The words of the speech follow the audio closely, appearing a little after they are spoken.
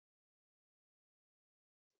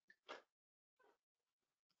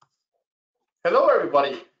Hello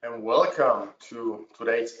everybody and welcome to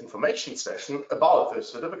today's information session about the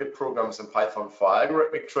certificate programs in Python for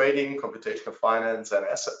algorithmic trading, computational finance and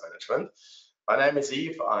asset management. My name is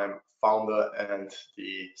Yves, I'm founder and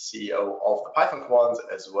the CEO of the Python Quants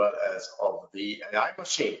as well as of the AI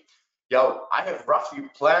machine. I have roughly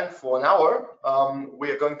planned for an hour.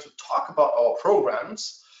 We are going to talk about our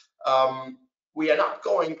programs. We are not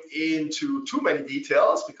going into too many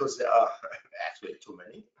details because there are actually too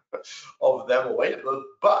many of them available,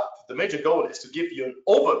 but the major goal is to give you an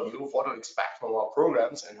overview of what to expect from our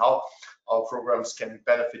programs and how our programs can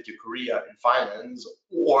benefit your career in finance,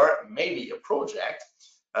 or maybe a project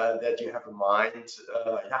that you have in mind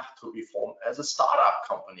to be formed as a startup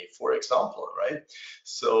company, for example, right?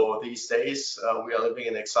 So these days we are living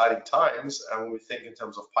in exciting times, and we think in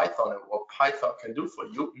terms of Python and what Python can do for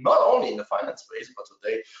you, not only in the finance space, but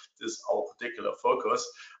today this is our particular focus.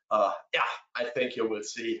 I think you will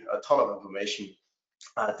see a ton of information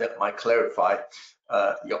that might clarify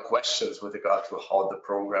your questions with regard to how the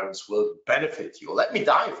programs will benefit you. Let me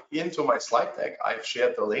dive into my slide deck. I've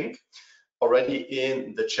shared the link already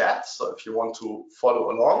in the chat, so if you want to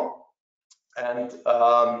follow along, and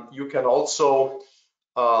you can also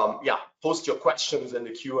post your questions in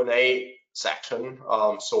the Q&A section.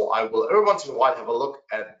 So I will every once in a while have a look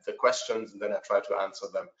at the questions, and then I try to answer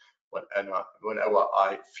them whenever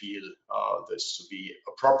I feel this to be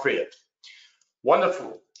appropriate.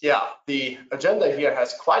 Wonderful. The agenda here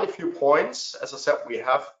has quite a few points. As I said, we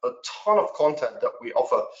have a ton of content that we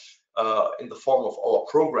offer in the form of our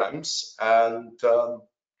programs, and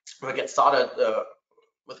we'll get started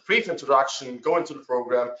with a brief introduction, go into the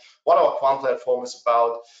program, what our quant platform is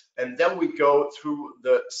about, and then we go through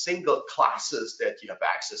the single classes that you have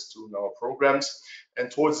access to in our programs. And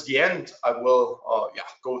towards the end, I will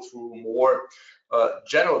go through more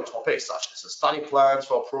general topics such as the study plans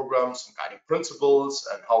for our programs, some guiding principles,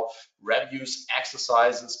 and how reviews,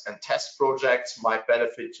 exercises, and test projects might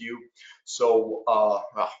benefit you. So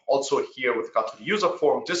also here with regard to the user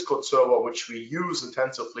forum Discord server, which we use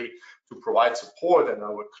intensively to provide support, and I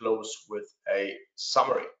will close with a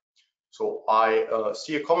summary. So I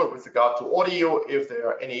see a comment with regard to audio. If there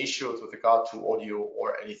are any issues with regard to audio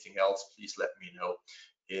or anything else, please let me know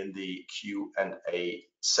in the Q&A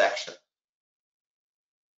section.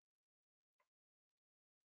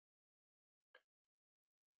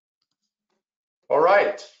 All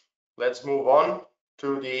right, let's move on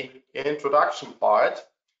to the introduction part.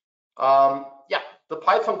 The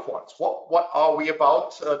Python Quants. What are we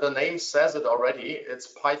about? The name says it already. It's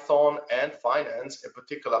Python and finance, in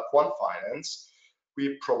particular quant finance.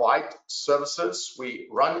 We provide services, we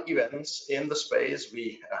run events in the space,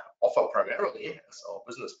 we offer primarily, as our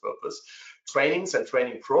business purpose, trainings and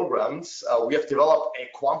training programs. We have developed a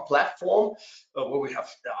quant platform where we have,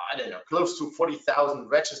 close to 40,000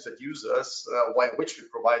 registered users, which we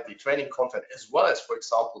provide the training content as well as, for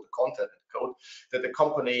example, the content and code that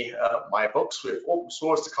accompany my books. We have open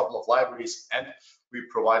sourced a couple of libraries, and we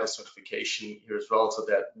provide a certification here as well, so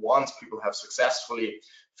that once people have successfully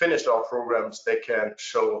finished our programs, they can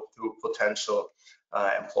show to potential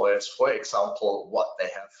employers, for example, what they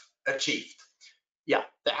have achieved.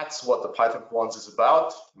 That's what the Python Quants is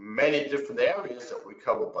about. Many different areas that we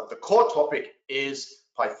cover, but the core topic is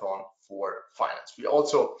Python for finance. We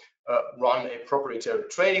also run a proprietary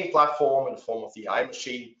trading platform in the form of the AI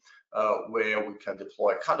machine, where we can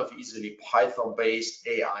deploy kind of easily Python-based,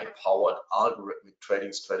 AI-powered algorithmic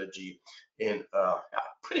trading strategy in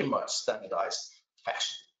pretty much standardized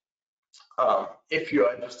fashion. If you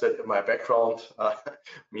are interested in my background,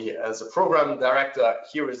 me as a program director,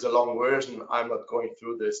 here is a long version. I'm not going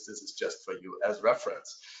through this. This is just for you as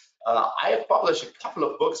reference. I have published a couple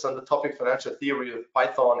of books on the topic. Financial Theory of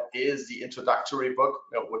Python is the introductory book,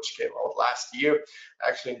 which came out last year,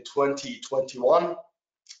 actually in 2021.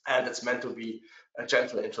 And it's meant to be a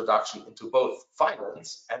gentle introduction into both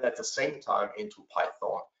finance and at the same time into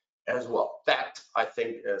Python as well. That, I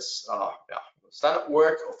think, is standard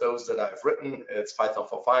work of those that I've written. It's Python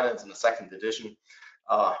for Finance in the second edition.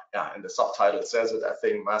 And the subtitle says it, I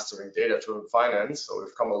think, Mastering Data-Driven Finance. So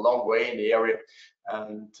we've come a long way in the area.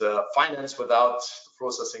 And finance without the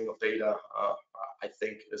processing of data, I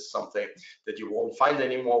think, is something that you won't find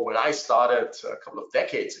anymore. When I started a couple of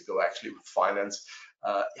decades ago, actually, with finance,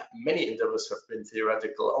 many endeavors have been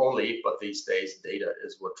theoretical only, but these days data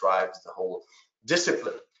is what drives the whole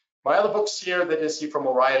discipline. My other books here that you see from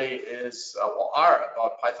O'Reilly are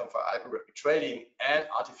about Python for algorithmic trading and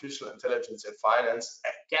artificial intelligence in finance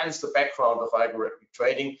against the background of algorithmic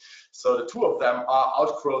trading. So the two of them are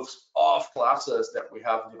outgrowths of classes that we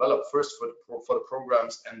have developed first for the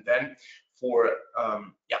programs, and then for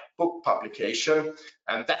book publication,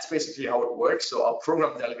 and that's basically how it works. So our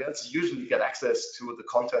program delegates usually get access to the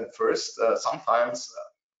content first, sometimes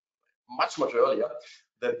much earlier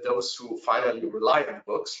than those who finally rely on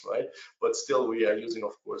books, right? But still, we are using,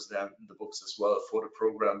 of course, then the books as well for the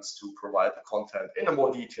programs to provide the content in a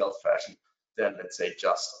more detailed fashion than, let's say,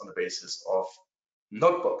 just on the basis of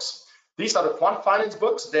notebooks. These are the quant finance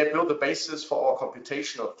books. They build the basis for our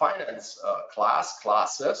computational finance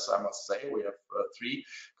classes. I must say, we have 3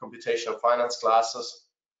 computational finance classes: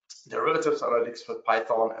 derivatives analytics with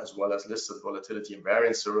Python, as well as listed volatility and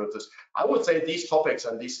variance derivatives. I would say these topics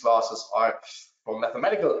and these classes are, from a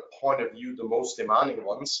mathematical point of view, the most demanding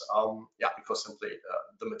ones. Because simply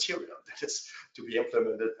the material that is to be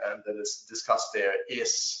implemented and that is discussed there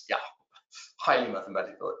is, highly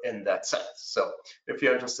mathematical in that sense. So if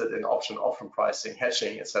you're interested in option pricing,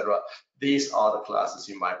 hedging, etc., these are the classes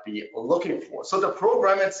you might be looking for. So the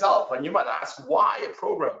program itself, and you might ask, why a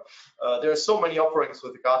program? There are so many offerings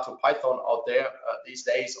with regard to Python out there these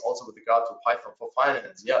days, also with regard to Python for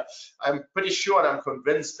finance. Yeah, I'm pretty sure and I'm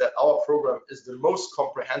convinced that our program is the most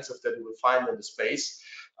comprehensive that you will find in the space.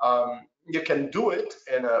 You can do it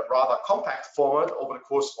in a rather compact format over the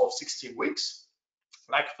course of 16 weeks,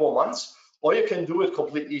 like 4 months, or you can do it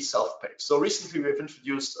completely self-paced. So recently we've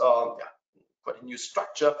introduced quite a new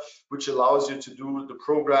structure which allows you to do the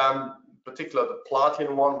program, in particular the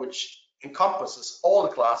Platinum one, which encompasses all the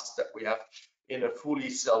classes that we have in a fully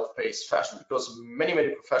self-paced fashion, because many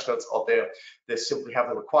professionals out there, they simply have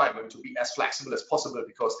the requirement to be as flexible as possible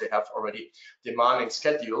because they have already demanding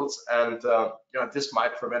schedules, and this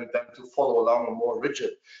might prevent them to follow along a more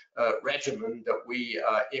rigid regimen that we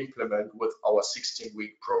implement with our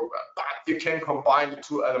 16-week program. But you can combine the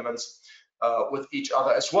 2 elements with each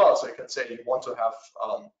other as well. So you can say you want to have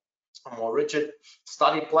a more rigid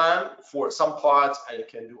study plan for some parts, and you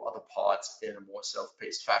can do other parts in a more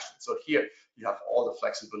self-paced fashion. So here you have all the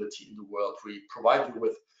flexibility in the world. We provide you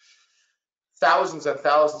with thousands and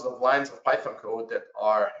thousands of lines of Python code that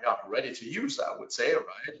are ready to use, I would say,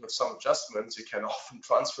 right? With some adjustments, you can often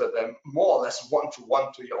transfer them more or less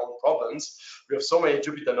one-to-one to your own problems. We have so many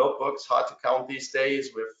Jupyter notebooks, hard to count these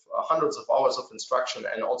days, with hundreds of hours of instruction,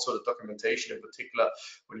 and also the documentation in particular.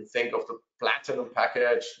 When you think of the Platinum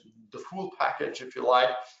package, the full package, if you like,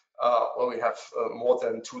 where we have more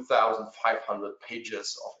than 2,500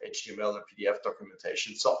 pages of HTML and PDF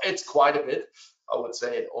documentation. So it's quite a bit. I would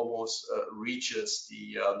say it almost reaches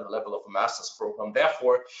the level of a master's program.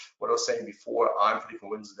 Therefore, what I was saying before, I'm pretty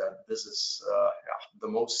convinced that this is the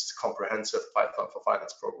most comprehensive Python for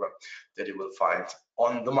finance program that you will find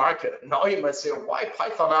on the market. Now you might say, why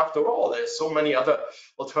Python after all? There's so many other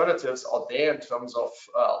alternatives out there in terms of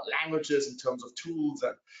languages, in terms of tools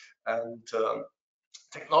and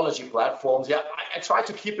technology platforms. I try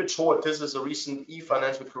to keep it short. This is a recent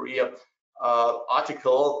eFinancial Career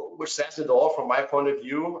article which says it all from my point of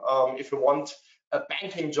view. If you want a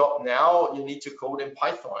banking job now, you need to code in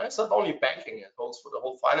Python. It's not only banking, it holds for the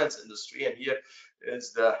whole finance industry. And here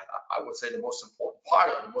is I would say, the most important part,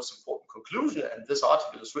 or the most important conclusion. And this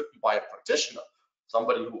article is written by a practitioner,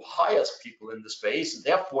 somebody who hires people in the space. And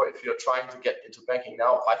therefore, if you're trying to get into banking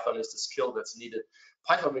now, Python is the skill that's needed.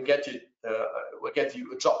 Python will get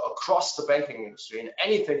you a job across the banking industry in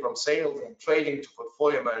anything from sales and trading to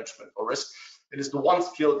portfolio management or risk. It is the one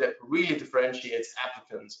skill that really differentiates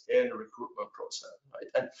applicants in the recruitment process, right?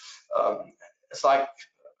 And it's like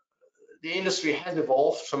the industry has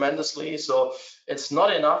evolved tremendously, so it's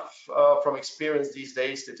not enough from experience these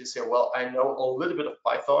days that you say, well, I know a little bit of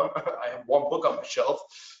Python. I have one book on my shelf.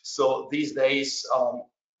 So these days,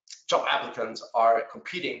 job applicants are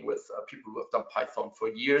competing with people who have done Python for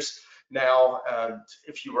years now. And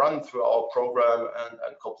if you run through our program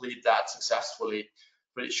and complete that successfully,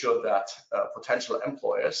 pretty sure that potential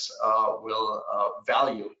employers will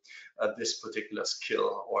value this particular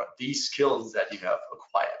skill or these skills that you have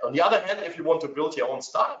acquired. On the other hand, if you want to build your own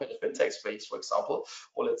startup in the fintech space, for example,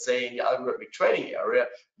 or let's say in the algorithmic trading area,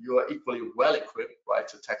 you are equally well equipped, right,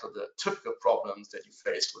 to tackle the typical problems that you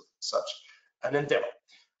face with such an endeavor.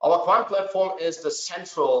 Our quant platform is the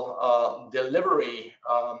central delivery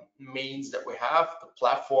means that we have. The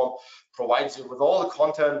platform provides you with all the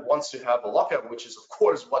content. Once you have a lockup, which is of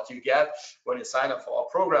course what you get when you sign up for our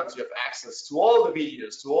programs, you have access to all the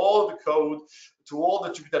videos, to all the code, to all the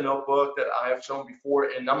Jupyter notebook that I have shown before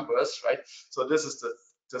in numbers, right? So this is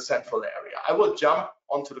the central area. I will jump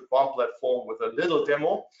onto the quant platform with a little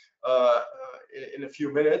demo in a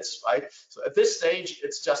few minutes, right? So at this stage,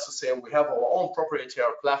 it's just to say we have our own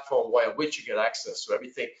proprietary platform via which you get access to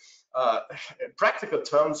everything in practical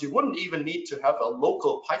terms, you wouldn't even need to have a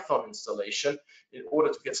local Python installation in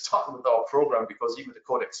order to get started with our program, because even the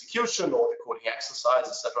code execution or the coding exercise,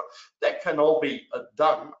 etc., that can all be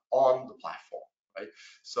done on the platform, right?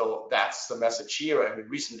 So that's the message here. And we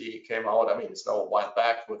recently came out, I mean, it's now a while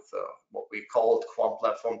back, with what we called Quant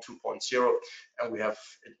Platform 2.0, and we have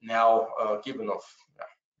it now given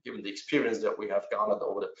the experience that we have garnered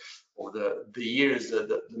over the years,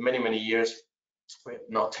 the many years. We have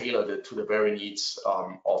now tailored it to the very needs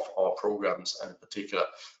of our programs, and in particular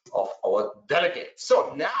of our delegates.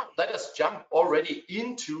 So now let us jump already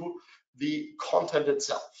into the content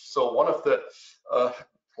itself. So one of the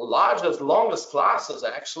longest classes,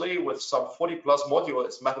 actually, with some 40+ modules,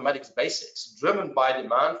 is Mathematics Basics, driven by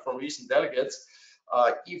demand from recent delegates.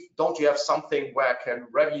 Don't you have something where I can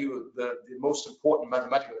review the most important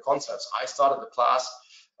mathematical concepts? I started the class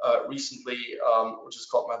recently, which is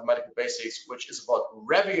called Mathematical Basics, which is about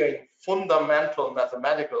reviewing fundamental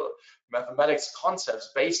mathematics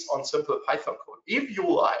concepts based on simple Python code. If you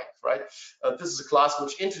like, right, this is a class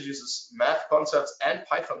which introduces math concepts and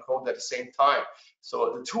Python code at the same time.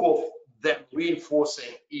 So the two of them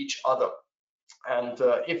reinforcing each other. And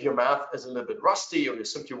if your math is a little bit rusty, or you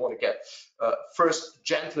simply want to get first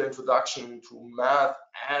gentle introduction to math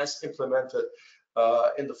as implemented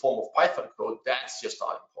in the form of Python code, that's your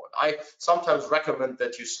starting point. I sometimes recommend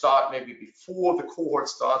that you start maybe before the cohort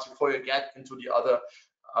starts, before you get into the other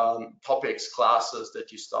topics, classes,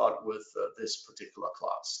 that you start with this particular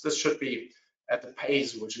class. This should be at the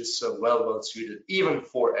pace which is well suited, even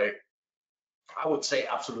for a, I would say,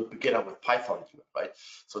 absolute beginner with Python, right?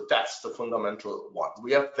 So that's the fundamental one.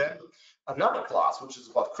 We have then another class which is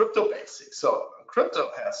about crypto basics. So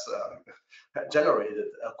crypto has generated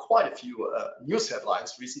quite a few news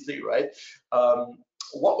headlines recently, right?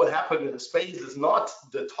 What would happen in the space is not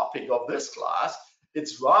the topic of this class.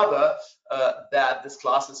 It's rather that this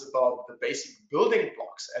class is about the basic building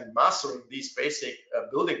blocks and mastering these basic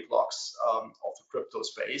building blocks of the crypto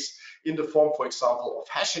space in the form, for example, of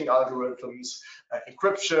hashing algorithms,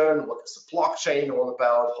 encryption, what is the blockchain all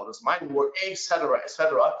about, how does mining work, etc.,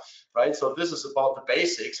 right? So this is about the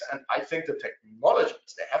basics, and I think the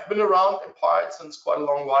technologies, they have been around in part since quite a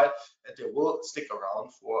long while, and they will stick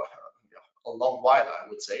around for a long while, I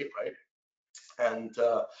would say, right? And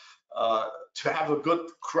to have a good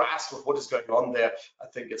grasp of what is going on there, I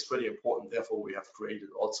think it's pretty important. Therefore, we have created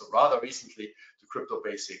also rather recently the Crypto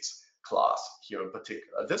Basics class here in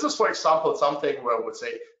particular. This is, for example, something where I would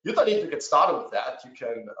say you don't need to get started with that. You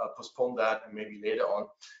can postpone that and maybe later on,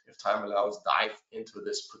 if time allows, dive into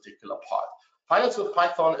this particular part. Finance with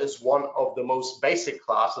Python is one of the most basic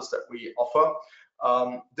classes that we offer.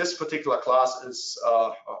 This particular class is,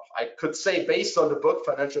 I could say, based on the book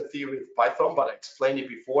Financial Theory of Python, but I explained it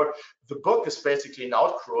before. The book is basically an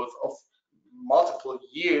outgrowth of multiple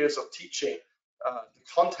years of teaching the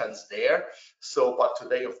contents there. So, but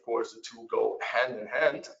today, of course, the two go hand in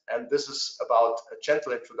hand, and this is about a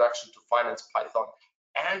gentle introduction to finance, Python,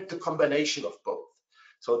 and the combination of both.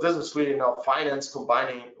 So this is really now finance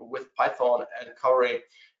combining with Python and covering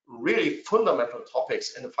really fundamental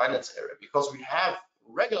topics in the finance area, because we have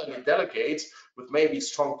regularly delegates with maybe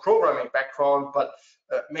strong programming background, but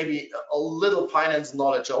maybe a little finance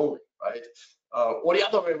knowledge only, right? Or the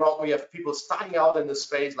other way around, we have people starting out in the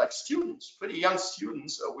space, like students, pretty young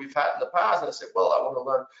students we've had in the past, and I said, well, I want to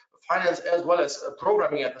learn finance as well as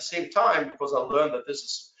programming at the same time, because I learned that this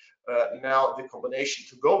is now the combination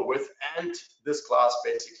to go with, and this class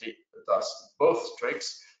basically does both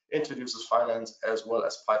tricks, introduces finance as well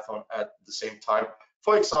as Python at the same time,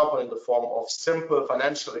 for example, in the form of simple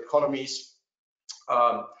financial economies,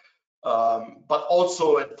 but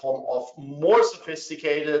also in the form of more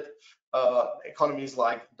sophisticated economies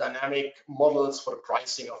like dynamic models for the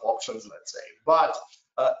pricing of options, let's say. But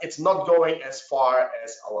it's not going as far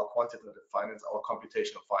as our quantitative finance, our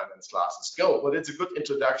computational finance classes go, but it's a good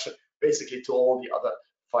introduction basically to all the other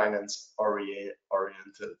finance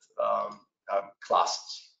oriented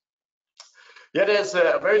classes. Yeah, there's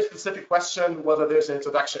a very specific question whether there's an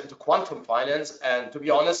introduction into quantum finance, and to be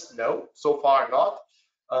honest, no, so far not.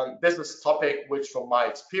 This is a topic which, from my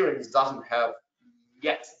experience, doesn't have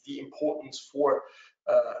yet the importance for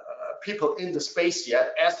people in the space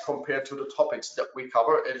yet as compared to the topics that we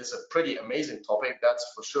cover. It is a pretty amazing topic, that's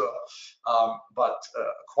for sure. But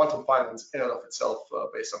quantum finance in and of itself,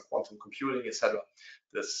 based on quantum computing, etc.,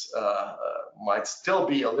 this might still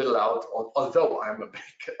be a little out, although I'm a big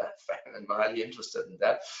fan and highly interested in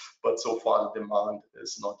that. But so far the demand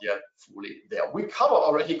is not yet fully there. We cover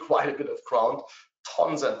already quite a bit of ground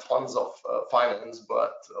tons and tons of finance,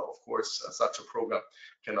 but of course such a program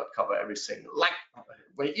cannot cover everything. Like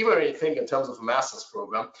even when you think in terms of a master's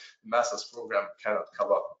program, the master's program cannot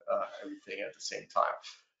cover everything at the same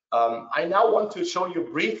time. I now want to show you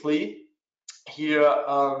briefly here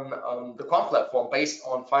the quant platform based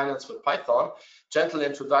on finance with Python. Gentle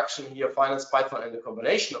introduction here, finance, Python, and the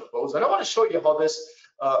combination of both. And I want to show you how this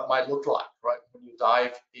might look like, right, when you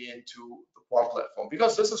dive into the quant platform,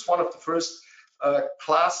 because this is one of the first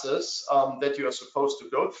classes that you are supposed to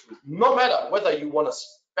go through, no matter whether you want to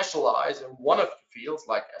specialize in one of the fields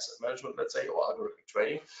like asset management, let's say, or algorithmic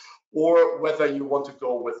trading, or whether you want to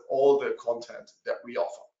go with all the content that we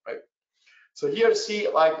offer, right? So here you see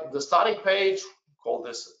like the starting page, call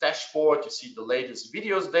this a dashboard. You see the latest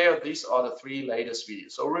videos there. These are the 3 latest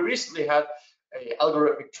videos. So we recently had a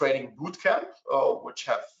algorithmic trading bootcamp, which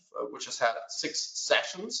has had 6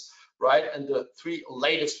 sessions, right? And the 3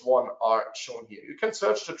 latest one are shown here. You can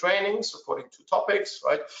search the trainings according to topics,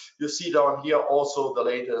 right? You see down here also the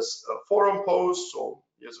latest forum posts. So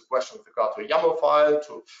here's a question with regard to a YAML file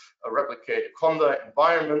to replicate a Conda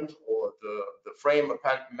environment, or the frame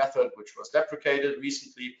method, which was deprecated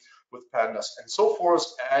recently with pandas and so forth,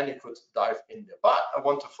 and you could dive in there. But I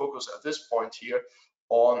want to focus at this point here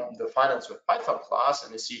on the Finance with Python class,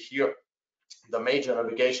 and you see here the major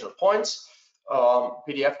navigational points.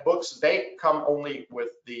 PDF books, they come only with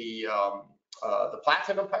the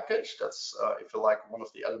Platinum package. That's, if you like, one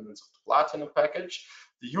of the elements of the Platinum package.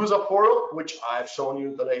 The user portal, which I've shown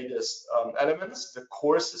you the latest elements. The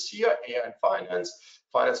courses here, AI and Finance,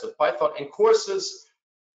 Finance with Python, and courses.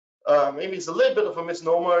 Maybe it's a little bit of a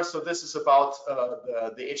misnomer. So this is about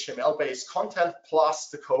the HTML-based content plus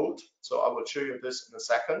the code. So I will show you this in a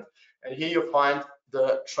second. And here you find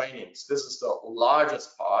the trainings. This is the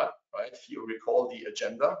largest part, right? If you recall the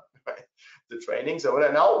agenda, right? The trainings. So what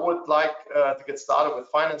I now would like to get started with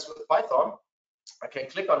Finance with Python, I can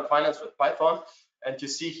click on Finance with Python, and you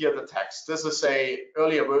see here the text. This is a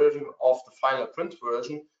earlier version of the final print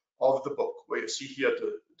version of the book, where you see here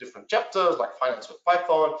the different chapters like Finance with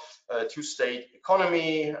Python, 2-state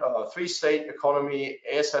economy, 3-state economy,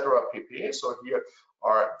 etc. pp. So here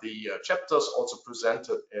are the chapters also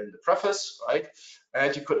presented in the preface, right?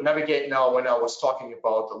 And you could navigate now when I was talking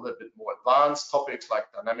about a little bit more advanced topics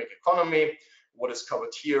like dynamic economy. What is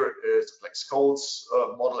covered here is the Black-Scholes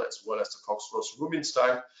model, as well as the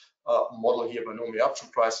Cox-Ross-Rubinstein model here, binomial option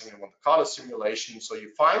pricing and Monte Carlo simulation. So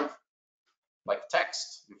you find like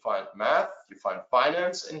text, you find math, you find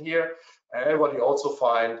finance in here, and what you also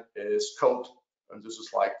find is code. And this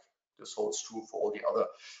is like, this holds true for all the other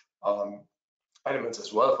elements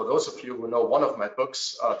as well. For those of you who know one of my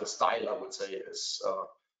books, the style, I would say, is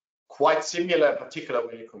quite similar, in particular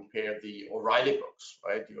when you compare the O'Reilly books,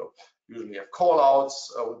 right? You usually have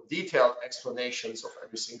call-outs with detailed explanations of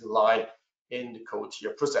every single line in the code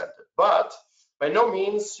here presented. But by no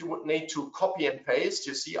means you would need to copy and paste.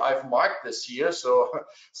 You see, I've marked this here. So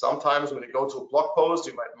sometimes when you go to a blog post,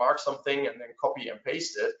 you might mark something and then copy and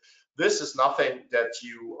paste it. This is nothing that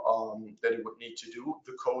you would need to do.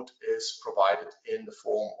 The code is provided in the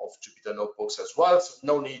form of Jupyter notebooks as well. So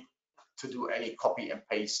no need to do any copy and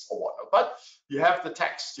paste or whatnot. But you have the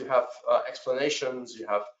text, you have explanations, you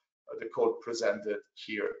have the code presented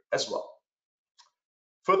here as well.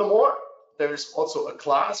 Furthermore, there is also a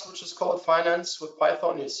class which is called Finance with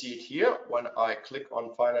Python. You see it here. When I click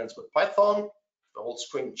on Finance with Python, the whole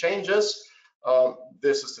screen changes.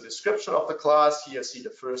 This is the description of the class. Here you see the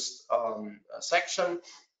first section.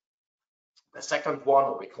 The second one,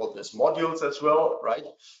 what we call this modules as well, right?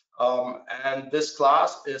 And this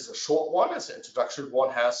class is a short one. It's an introductory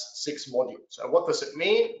one, has 6 modules. And what does it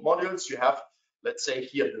mean? Modules, you have, let's say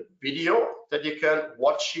here, the video that you can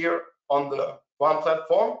watch here on the one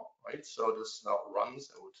platform, right? So this now runs.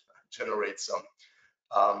 It would generate some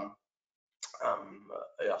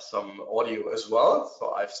audio as well.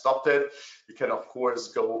 So I've stopped it. You can of course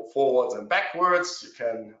go forwards and backwards.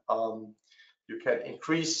 You can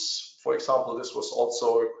increase, for example, this was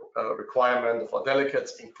also a requirement for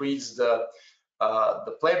delegates, increase the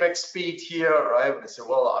playback speed here, right? When I say,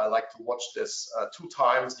 well, I like to watch this 2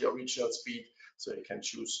 times the original speed, so you can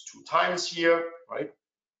choose 2 times here, right?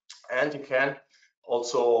 And you can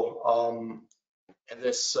also in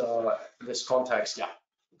this context,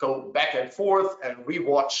 go back and forth and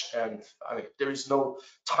rewatch, and I mean there is no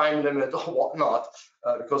time limit or whatnot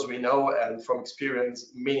because we know, and from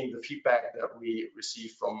experience, meaning the feedback that we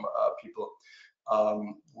receive from people,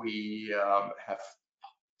 we have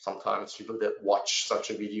sometimes people that watch such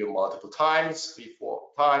a video multiple times, 3-4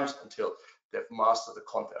 times, until they've mastered the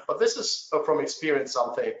content. But this is from experience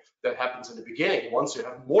something that happens in the beginning. Once you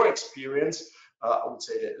have more experience, I would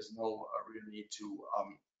say there is no real need to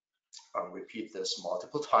repeat this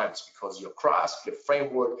multiple times, because your grasp, your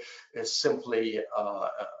framework is simply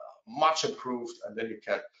much improved, and then you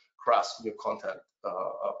can grasp new content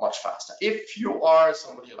much faster. If you are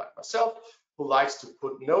somebody like myself who likes to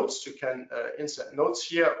put notes, you can insert notes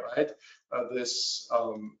here, right? This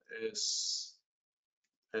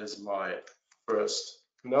is my first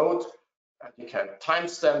note, and you can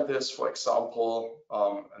timestamp this, for example,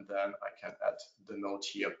 and then I can add the note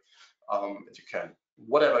here. You can,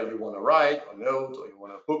 whatever you want to write or note, or you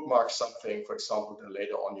want to bookmark something, for example, then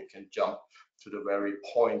later on you can jump to the very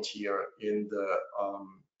point here in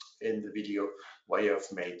the video where you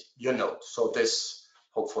have made your note. So this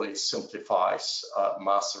hopefully simplifies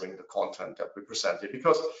mastering the content that we presented,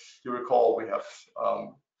 because you recall we have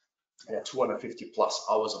 250 plus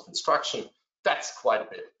hours of instruction. That's quite a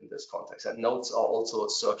bit in this context, and notes are also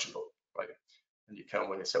searchable, right? And you can,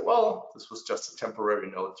 when you say, well, this was just a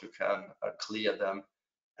temporary note, you can clear them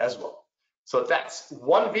as well. So that's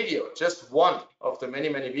one video, just one of the many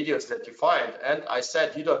videos that you find. And I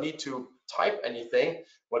said you don't need to type anything.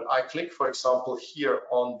 When I click, for example, here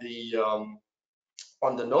on the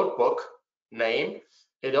notebook name,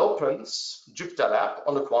 it opens Jupyter Lab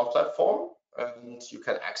on the Quant platform, and you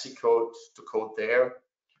can execute the code there.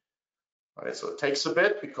 All right, so it takes a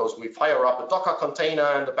bit because we fire up a Docker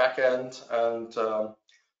container in the back end, and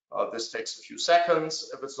this takes a few seconds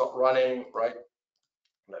if it's not running, right?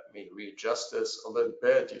 Let me readjust this a little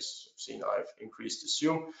bit. You've seen I've increased the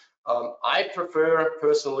zoom. I prefer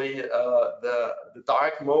personally the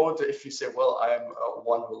dark mode. If you say, well, I'm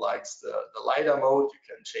one who likes the lighter mode, you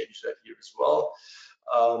can change that here as well.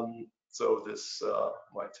 So this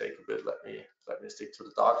might take a bit. Let me stick to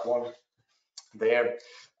the dark one there.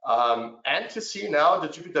 And you see now the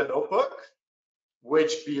Jupyter Notebook,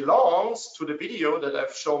 which belongs to the video that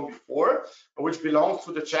I've shown before, which belongs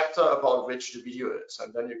to the chapter about which the video is.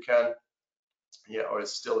 And then you can, yeah, or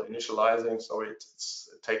it's still initializing, so it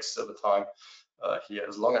takes still the time here,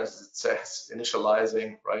 as long as it says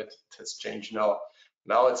initializing, right? It has changed now.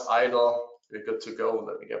 Now it's idle, we're good to go.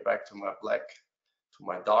 Let me get back to my black, to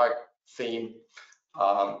my dark theme.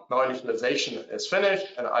 Now initialization is finished,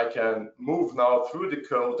 and I can move now through the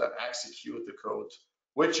code and execute the code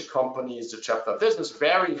which accompanies the chapter. This is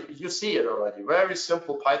very, you see it already, very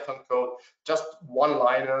simple Python code, just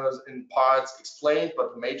one-liners in parts explained,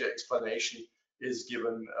 but the major explanation is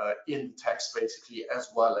given in text basically, as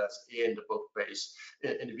well as in the book base,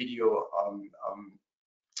 in the video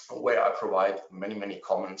where I provide many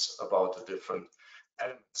comments about the different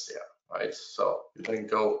elements there, right? So you then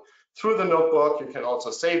go through the notebook, you can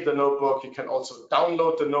also save the notebook, you can also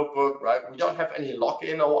download the notebook, right? We don't have any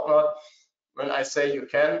login or whatnot. When I say you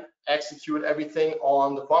can execute everything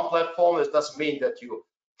on the Quant platform, it doesn't mean that you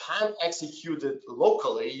can't execute it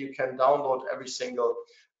locally. You can download every single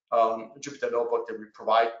Jupyter Notebook that we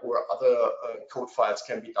provide, or other code files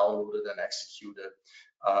can be downloaded and executed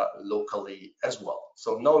locally as well.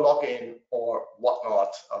 So no login or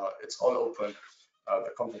whatnot, it's all open.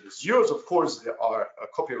 The content is yours. Of course, there are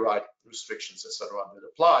copyright restrictions, etc., that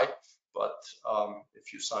apply. But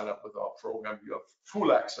if you sign up with our program, you have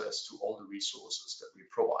full access to all the resources that we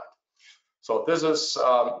provide. So this is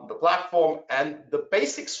the platform and the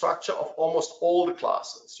basic structure of almost all the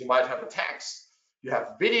classes. You might have a text, you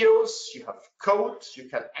have videos, you have code, you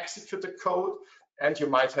can execute the code, and you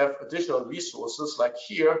might have additional resources. Like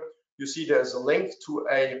here, you see there's a link to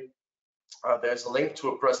a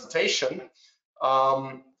presentation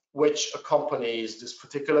which accompanies this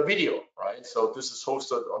particular video, right? So this is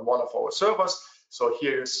hosted on one of our servers. So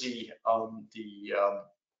here you see the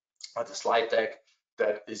slide deck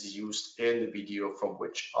that is used in the video from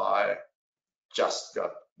which I just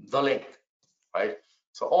got the link, right?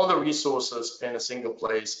 So all the resources in a single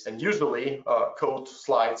place, and usually code,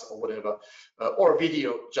 slides, or whatever, or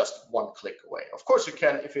video, just one click away. Of course, you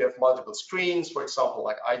can, if you have multiple screens, for example,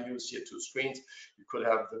 like I use here 2 screens, you could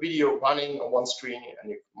have the video running on one screen,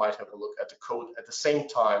 and you might have a look at the code at the same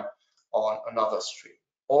time on another screen.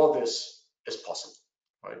 All this is possible,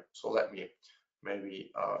 right? So let me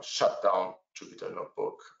maybe shut down Jupyter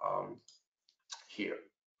Notebook here.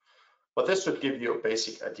 But this should give you a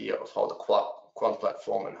basic idea of how the Quant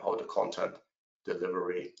platform and how the content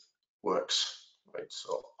delivery works, right?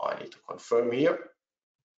 So I need to confirm here.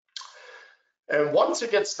 And once you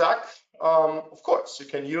get stuck, of course, you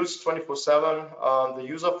can use 24/7 the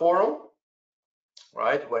user forum,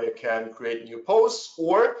 right? Where you can create new posts,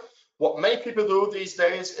 or what many people do these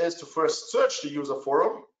days is to first search the user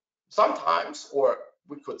forum. Sometimes, or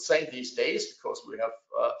we could say these days, because we have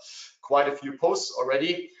quite a few posts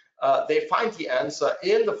already, they find the answer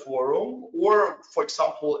in the forum, or for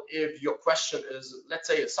example, if your question is, let's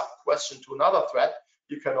say, a sub question to another thread,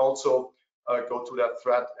 you can also go to that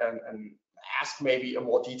thread and ask maybe a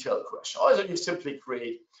more detailed question. Or you simply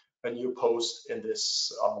create a new post in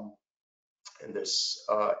this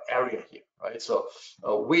area here, right? So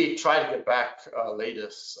we try to get back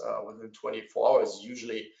latest within 24 hours.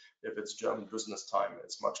 Usually, if it's German business time,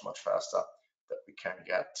 it's much faster that we can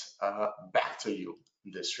get back to you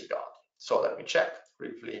in this regard. So let me check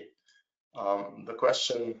briefly the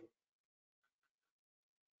question.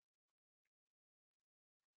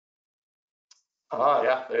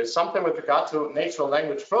 Yeah, there's something with regard to natural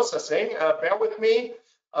language processing. Bear with me.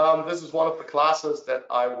 This is one of the classes that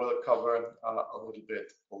I will cover a little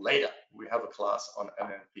bit later. We have a class on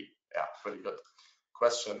NLP. Yeah, pretty good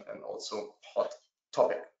question and also hot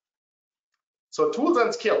topic. So tools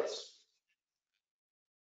and skills.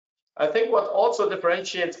 I think what also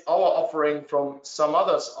differentiates our offering from some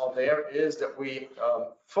others out there is that we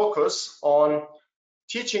focus on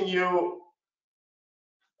teaching you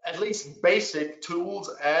at least basic tools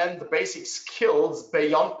and the basic skills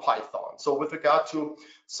beyond Python. So with regard to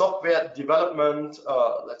software development,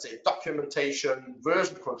 let's say documentation,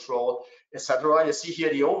 version control, etc. You see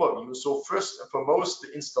here the overview. So first and foremost,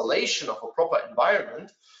 the installation of a proper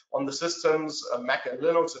environment on the systems, Mac and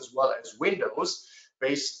Linux, as well as Windows,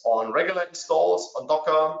 based on regular installs, on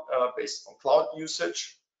Docker, based on cloud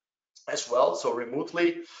usage as well, so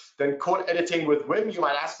remotely. Then code editing with Vim. You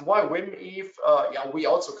might ask, why Vim, Eve? Yeah, we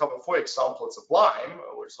also cover, for example, Sublime,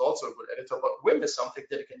 which is also a good editor, but Vim is something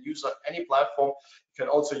that you can use on any platform. You can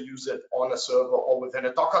also use it on a server or within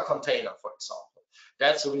a Docker container, for example.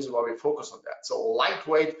 That's the reason why we focus on that. So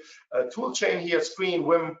lightweight tool chain here, screen,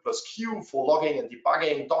 Vim plus Q for logging and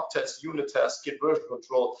debugging, doc test, unit test, Git version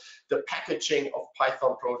control, the packaging of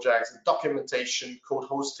Python projects, documentation, code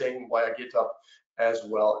hosting via GitHub, as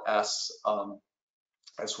well as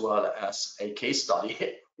a case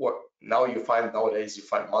study. Or nowadays you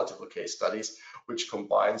find multiple case studies, which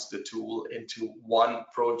combines the tool into one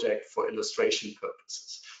project for illustration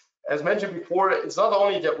purposes. As mentioned before, it's not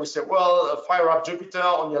only that we say, well, fire up Jupyter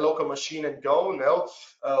on your local machine and go. No,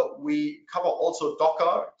 we cover also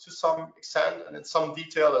Docker to some extent and in some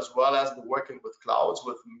detail, as well as the working with clouds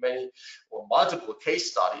with many or multiple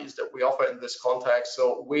case studies that we offer in this context.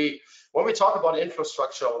 So when we talk about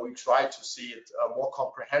infrastructure, we try to see it more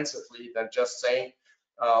comprehensively than just saying,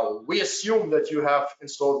 we assume that you have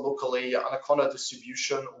installed locally Anaconda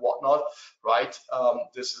distribution, whatnot, right?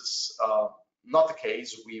 This is not the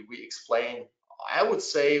case. We explain, I would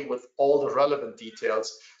say, with all the relevant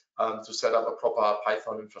details to set up a proper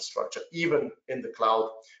Python infrastructure, even in the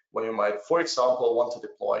cloud, when you might, for example, want to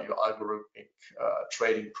deploy your algorithmic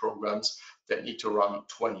trading programs that need to run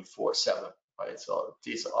 24/7, right? So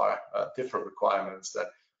these are different requirements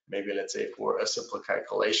that maybe, let's say, for a simple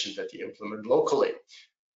calculation that you implement locally.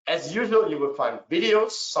 As usual, you will find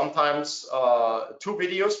videos, sometimes 2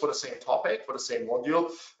 videos for the same topic, for the same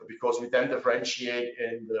module, because we then differentiate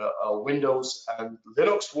in the Windows and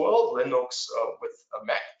Linux world, Linux with a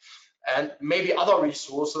Mac, and maybe other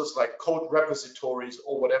resources like code repositories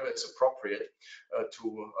or whatever is appropriate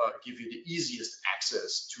to give you the easiest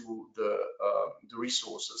access to the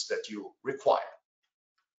resources that you require.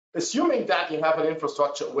 Assuming that you have an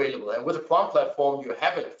infrastructure available, and with the Quant platform, you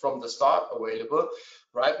have it from the start available,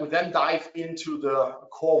 right? We then dive into the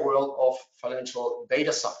core world of financial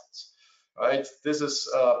data science, right? This is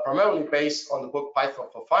primarily based on the book Python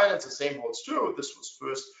for Finance. The same holds true. This was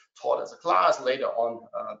first taught as a class. Later on,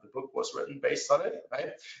 the book was written based on it,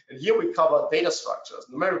 right? And here we cover data structures,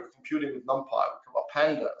 numerical computing with NumPy, we cover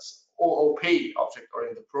pandas, OOP,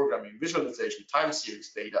 object-oriented programming, visualization, time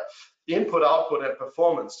series data, input, output, and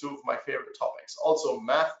performance, 2 of my favorite topics. Also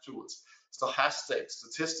math tools, stochastics,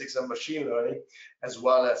 statistics, and machine learning, as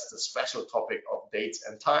well as the special topic of dates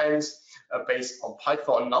and times based on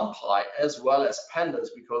Python, NumPy, as well as pandas,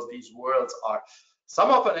 because these worlds are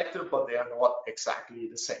somehow connected, but they are not exactly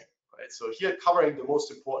the same, right? So here covering the most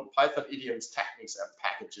important Python idioms, techniques, and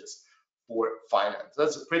packages for finance.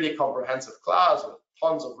 That's a pretty comprehensive class with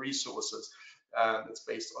tons of resources, and it's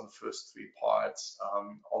based on the first 3 parts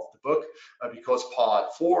of the book, because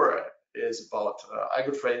part 4 is about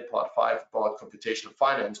algo trading, part 5 about computational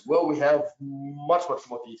finance, where we have much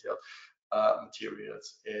more detailed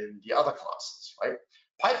materials in the other classes, right?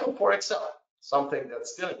 Python for Excel, something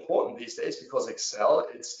that's still important these days, because Excel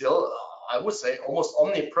is still, I would say, almost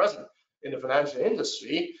omnipresent in the financial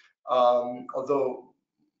industry, although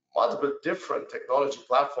multiple different technology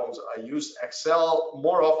platforms are used. Excel,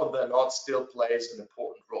 more often than not, still plays an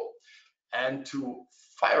important role. And to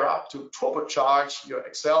fire up, to turbocharge your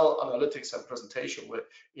Excel analytics and presentation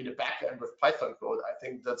in the back end with Python code, I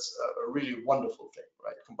think that's a really wonderful thing,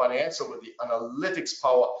 right? Combining Excel with the analytics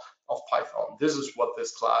power of Python. This is what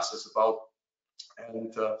this class is about.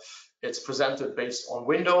 And it's presented based on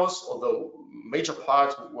Windows, although major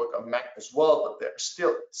parts would work on Mac as well, but there are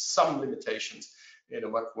still some limitations in the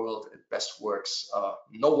Mac world. It best works,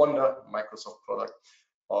 no wonder, Microsoft product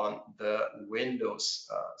on the Windows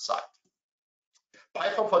side.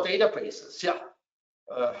 Python for databases, yeah.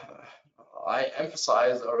 I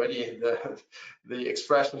emphasized already the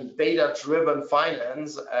expression data-driven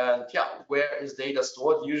finance, and yeah, where is data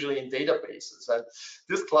stored? Usually in databases. And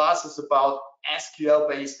this class is about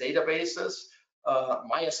SQL-based databases,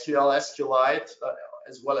 MySQL, SQLite,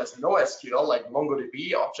 as well as NoSQL like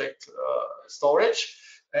MongoDB, object storage,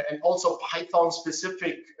 and also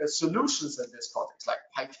Python-specific solutions in this context, like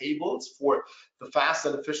PyTables for the fast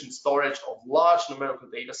and efficient storage of large numerical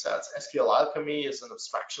data sets. SQL Alchemy is an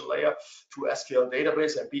abstraction layer to SQL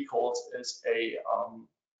database, and bcolz is a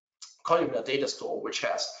columnar data store, which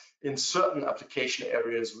has in certain application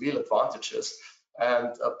areas real advantages.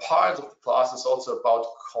 And a part of the class is also about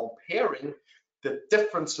comparing the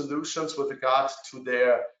different solutions with regard to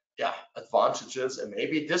their advantages and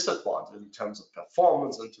maybe disadvantages in terms of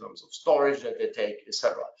performance, in terms of storage that they take,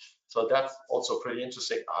 etc. So that's also pretty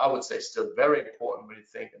interesting. I would say still very important when you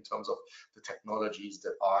think in terms of the technologies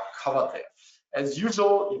that are covered there. As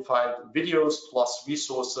usual, you find videos plus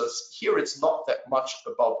resources. Here it's not that much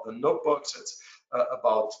about the notebooks. It's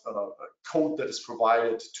about code that is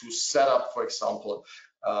provided to set up, for example,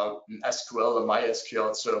 an SQL and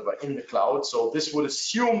MySQL server in the cloud. So this would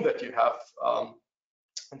assume that you have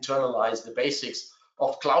internalize the basics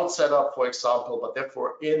of cloud setup, for example, but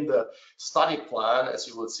therefore in the study plan, as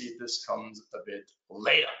you will see, this comes a bit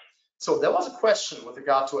later. So there was a question with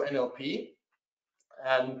regard to NLP,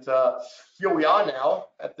 and here we are now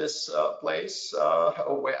at this place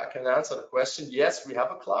where I can answer the question. Yes, we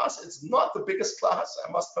have a class. It's not the biggest class,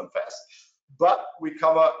 I must confess, but we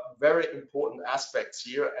cover very important aspects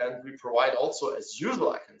here, and we provide also, as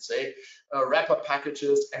usual, I can say, wrapper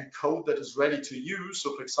packages and code that is ready to use.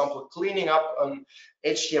 So, for example, cleaning up an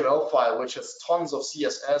HTML file, which has tons of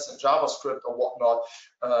CSS and JavaScript or whatnot,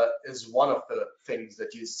 is one of the things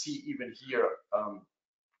that you see even here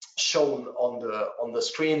shown on the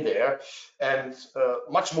screen there, and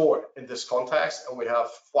much more in this context. And we have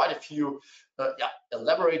quite a few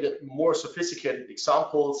elaborated, more sophisticated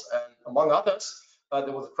examples, and among others,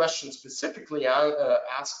 there was a question specifically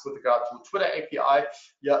asked with regard to Twitter API.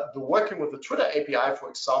 Yeah, the working with the Twitter API, for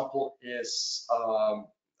example, is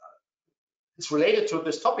it's related to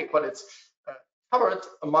this topic, but it's covered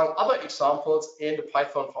among other examples in the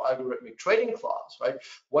Python for Algorithmic Trading class, right?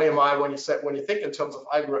 When you think in terms of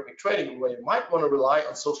algorithmic trading, where you might want to rely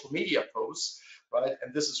on social media posts, right?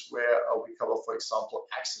 And this is where we cover, for example,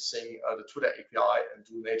 accessing the Twitter API and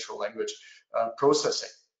do natural language processing,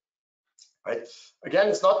 right? Again,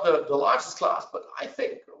 it's not the largest class, but I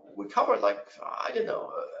think we cover, like, I don't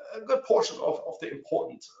know, a good portion of the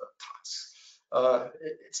important tasks.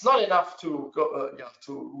 It's not enough to go,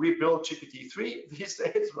 to rebuild GPT-3 these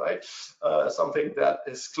days, right? Something that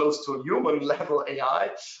is close to human level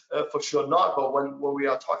AI, for sure not. But when we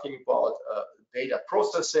are talking about data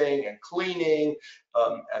processing and cleaning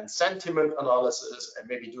and sentiment analysis, and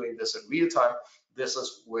maybe doing this in real time, this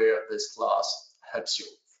is where this class helps you,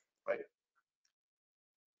 right?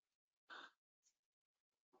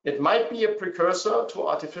 It might be a precursor to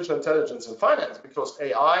artificial intelligence in finance, because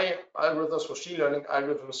AI algorithms, machine learning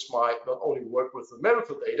algorithms might not only work with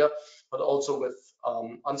numerical data, but also with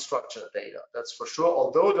unstructured data. That's for sure,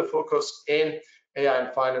 although the focus in AI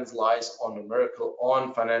and finance lies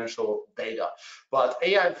on financial data. But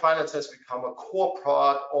AI and finance has become a core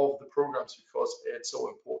part of the programs because it's so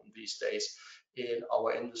important these days in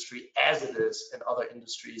our industry, as it is in other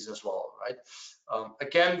industries as well, right?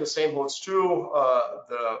 Again, the same holds true.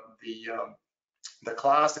 The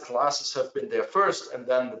classes have been there first, and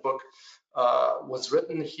then the book was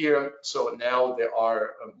written here. So now they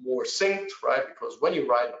are more synced, right? Because when you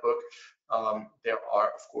write a book, there are,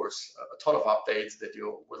 of course, a ton of updates that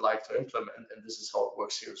you would like to implement, and this is how it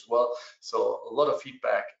works here as well. So a lot of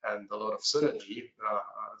feedback and a lot of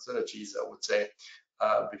synergies, I would say,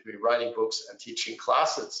 between writing books and teaching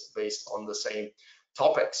classes based on the same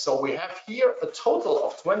topic. So we have here a total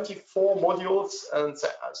of 24 modules and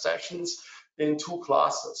sessions in 2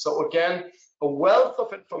 classes. So again, a wealth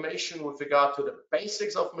of information with regard to the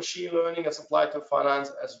basics of machine learning as applied to finance,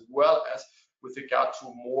 as well as with regard to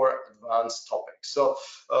more advanced topics. So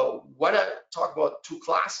when I talk about 2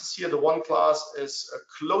 classes here, the one class is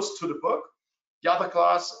close to the book, The other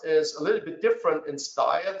class is a little bit different in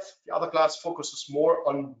style. The other class focuses more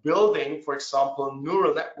on building, for example,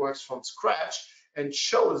 neural networks from scratch, and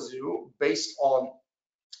shows you based on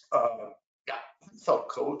Python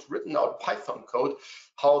code, written out Python code,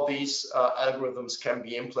 how these algorithms can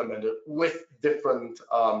be implemented with different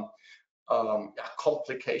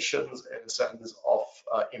complications in the sense of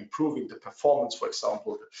improving the performance, for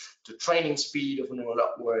example, the training speed of a neural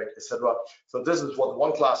network, etc. So this is what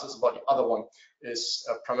one class is about. The other one is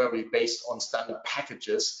primarily based on standard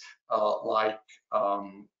packages like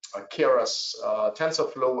Keras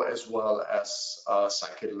TensorFlow, as well as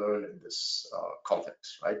scikit-learn in this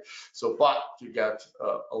context, right? So, but you get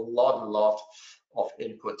a lot of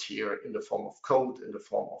input here in the form of code, in the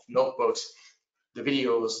form of notebooks, the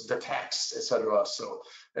videos, the text, etc. So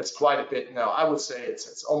it's quite a bit now. I would say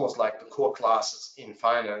it's almost like the core classes in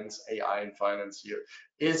finance. AI in finance here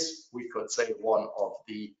is, we could say, one of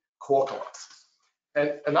the core classes.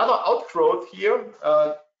 And another outgrowth here,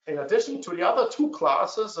 in addition to the other two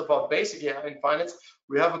classes about basic AI in finance,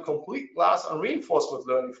 we have a complete class on reinforcement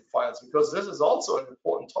learning for finance, because this is also an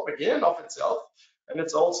important topic in and of itself, and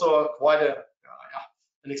it's also quite an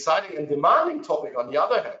exciting and demanding topic on the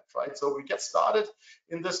other hand, right? So we get started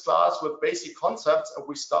in this class with basic concepts, and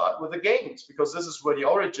we start with the games, because this is where the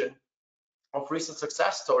origin of recent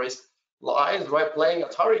success stories lies, right? Playing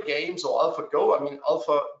Atari games or AlphaGo. I mean,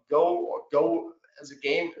 AlphaGo or Go as a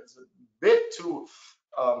game is a bit too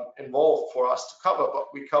involved for us to cover,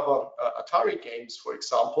 but we cover Atari games, for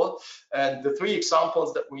example. And the three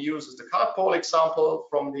examples that we use is the card pole example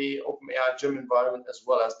from the OpenAI gym environment, as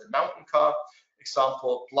well as the mountain car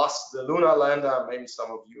example, plus the lunar lander. Maybe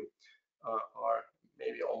some of you are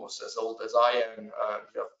maybe almost as old as I am.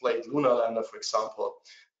 You have played lunar lander, for example,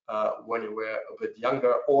 when you were a bit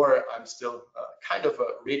younger, or I'm still kind of a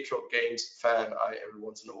retro games fan. I every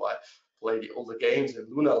once in a while play the older games, and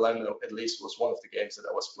lunar lander at least was one of the games that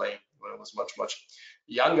I was playing when I was much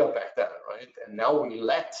younger back then, right? And now we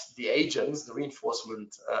let the agents, the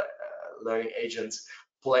reinforcement learning agents,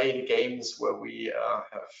 play the games where we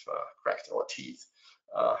have cracked our teeth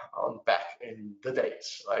on back in the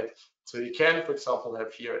days, right? So you can, for example,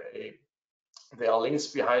 have here there are links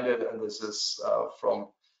behind it, and this is from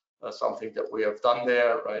something that we have done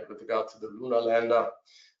there, right, with regard to the lunar lander.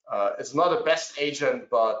 It's not a best agent,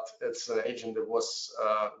 but it's an agent that was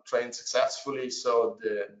trained successfully. So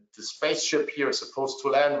the spaceship here is supposed to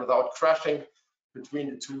land without crashing between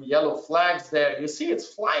the two yellow flags there. You see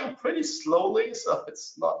it's flying pretty slowly, so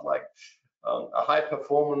it's not like a high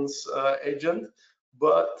performance agent,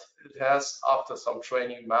 but it has, after some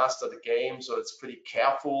training, mastered the game, so it's pretty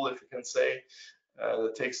careful, if you can say.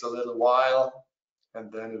 It takes a little while,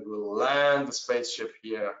 and then it will land the spaceship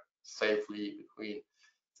here safely between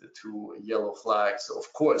the two yellow flags. So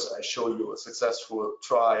of course, I show you a successful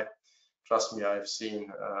try. Trust me, I've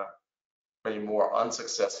seen many more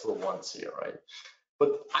unsuccessful ones here, right?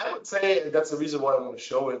 But I would say that's the reason why I'm going to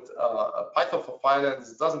show it. Python for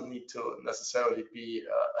Finance doesn't need to necessarily be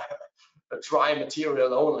a try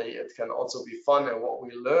material only. It can also be fun, and what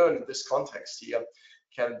we learn in this context here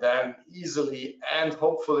can then easily and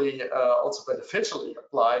hopefully also beneficially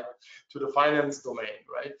apply to the finance domain,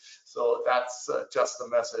 right? So that's just a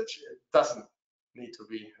message. It doesn't need to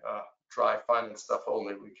be try finance stuff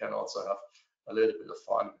only. We can also have a little bit of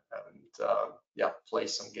fun and yeah, play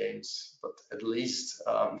some games, but at least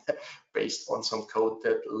based on some code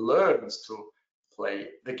that learns to play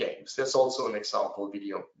the games. There's also an example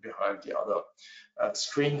video behind the other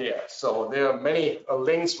screen there. So there are many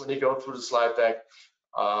links when you go through the slide deck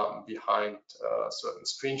behind certain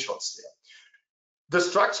screenshots there. The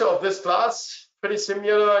structure of this class, pretty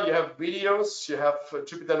similar. You have videos, you have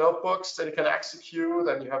Jupyter notebooks that you can execute,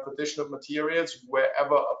 and you have additional materials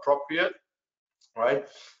wherever appropriate, right?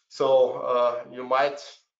 So you might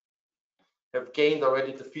have gained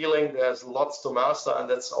already the feeling there's lots to master, and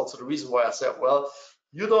that's also the reason why I said, well,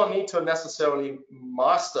 you don't need to necessarily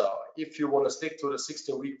master, if you want to stick to the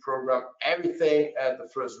 16-week program, everything at the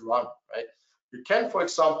first run, right? You can, for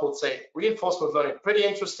example, say reinforcement learning, pretty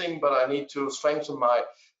interesting, but I need to strengthen my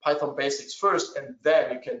Python basics first, and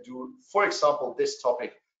then you can do, for example, this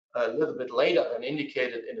topic a little bit later than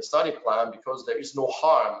indicated in the study plan, because there is no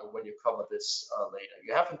harm when you cover this later.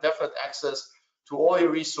 You have indefinite access to all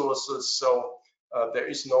your resources, so there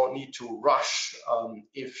is no need to rush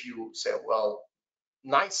if you say, well,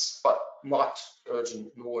 nice, but not urgent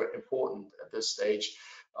nor important at this stage.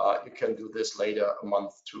 You can do this later, a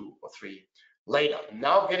month, 2 or 3 later.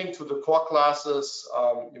 Now getting to the core classes,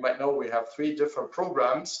 you might know we have 3 different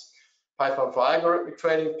programs: Python for Algorithmic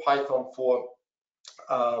Trading, Python for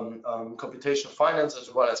Computational Finance,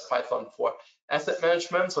 as well as Python for asset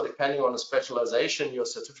management. So depending on the specialization, your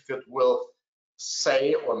certificate will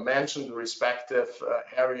say or mention the respective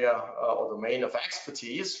area or domain of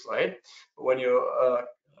expertise, right? When you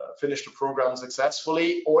finish the program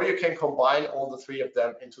successfully, or you can combine all the three of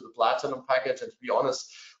them into the platinum package. And to be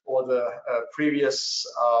honest, all the previous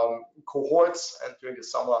cohorts and during the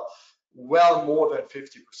summer, well more than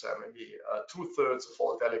 50%, maybe 2/3 of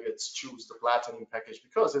all delegates choose the platinum package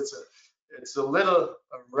because it's a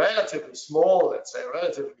relatively small, let's say,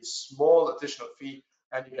 relatively small additional fee,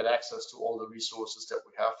 and you get access to all the resources that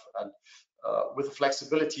we have. And with the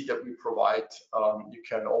flexibility that we provide, you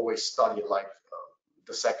can always study like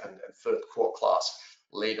the second and third core class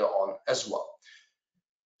later on as well.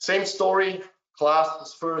 Same story, class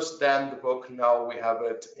is first, then the book. Now we have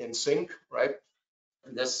it in sync, right?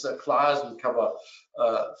 In this class, we cover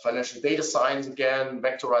financial data science again,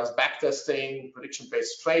 vectorized backtesting,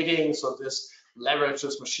 prediction-based trading. So this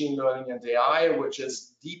leverages machine learning and AI, which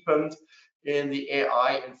is deepened in the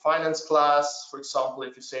AI in finance class. For example,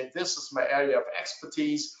 if you say this is my area of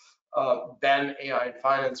expertise, then AI in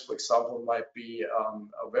finance, for example, might be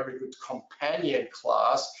a very good companion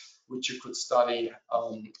class which you could study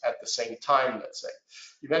at the same time, let's say.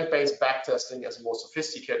 Event-based backtesting is a more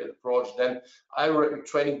sophisticated approach. Then algorithmic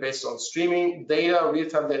trading based on streaming data,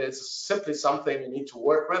 real-time data is simply something you need to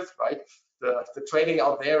work with, right? The trading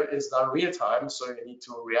out there is done real-time, so you need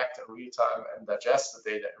to react in real-time and digest the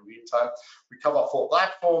data in real-time. We cover 4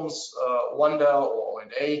 platforms, Wonder or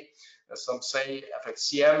O&A, as some say,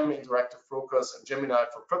 FXCM, Interactive Brokers, and Gemini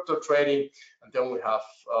for crypto trading. And then we have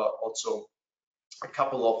also a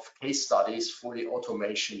couple of case studies for the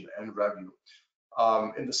automation and review.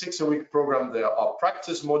 In the 60-week program, there are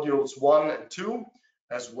practice modules 1 and 2,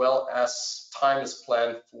 as well as time is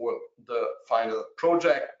planned for the final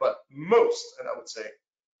project. But most, and I would say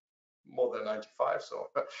more than 95, so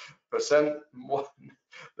percent, more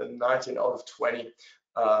than 19 out of 20,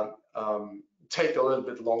 take a little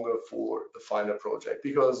bit longer for the final project,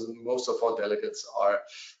 because most of our delegates are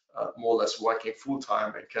more or less working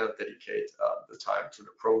full-time and cannot dedicate the time to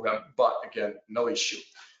the program. But again, no issue.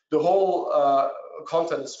 The whole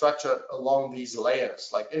content is structured along these layers,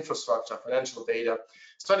 like infrastructure, financial data,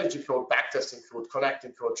 strategy code, backtesting code,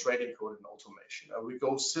 connecting code, trading code, and automation. And we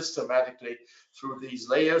go systematically through these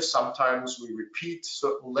layers. Sometimes we repeat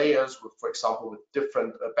certain layers, with, for example, with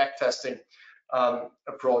different backtesting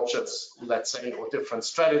approaches, let's say, or different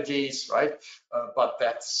strategies, right? But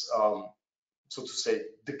that's, so to say,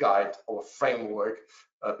 the guide or framework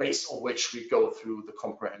based on which we go through the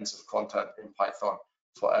comprehensive content in Python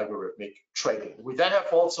for algorithmic trading. We then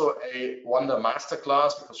have also a Wonder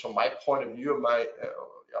Masterclass, because from my point of view, my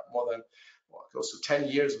more than close to 10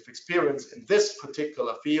 years of experience in this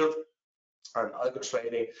particular field and algo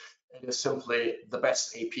trading, it is simply the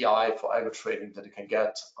best API for algo trading that you can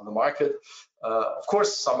get on the market. Of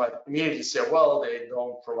course, some might immediately say, well, they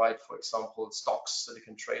don't provide, for example, stocks that you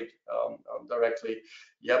can trade directly.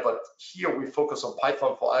 Yeah, but here we focus on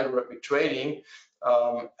Python for algorithmic trading.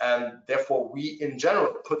 And therefore, we in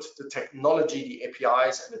general put the technology, the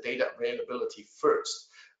APIs, and the data availability first,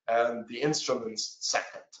 and the instruments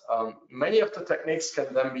second. Many of the techniques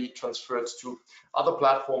can then be transferred to other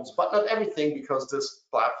platforms, but not everything, because this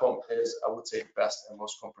platform is, I would say, the best and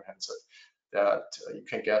most comprehensive that you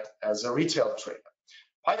can get as a retail trader.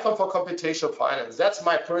 Python for Computational Finance, that's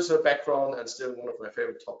my personal background and still one of my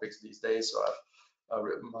favorite topics these days. So I've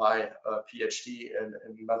written my PhD in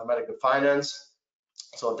mathematical finance.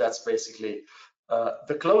 So that's basically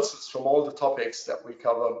the closest from all the topics that we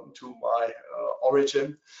cover to my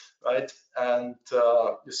origin, right? And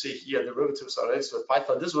you see here derivatives are related with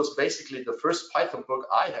Python. This was basically the first Python book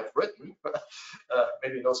I have written.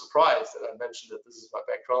 Maybe no surprise that I mentioned that this is my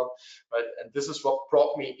background, right? And this is what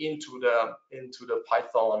brought me into the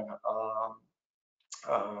Python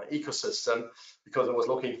ecosystem, because I was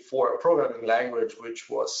looking for a programming language which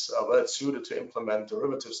was well suited to implement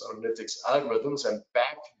derivatives analytics algorithms. And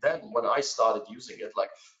back then, when I started using it, like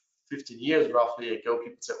 15 years roughly ago,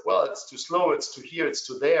 people said, well, it's too slow, it's too here, it's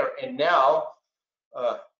too there. And now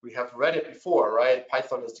we have read it before, right?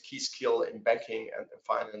 Python is the key skill in banking and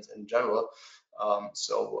finance in general.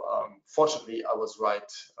 Fortunately, I was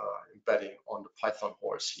right in betting on the Python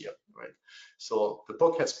horse here, right? So the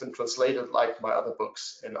book has been translated, like my other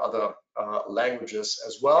books, in other languages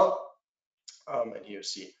as well. And here you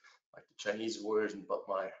see like the Chinese version, but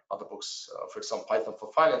my other books, for example, Python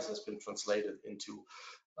for Finance has been translated into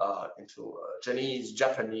Chinese,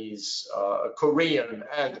 Japanese, Korean,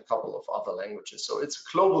 and a couple of other languages. So it's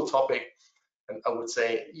a global topic. And I would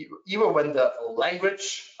say, even when the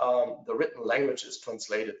language, the written language is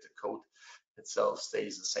translated, the code itself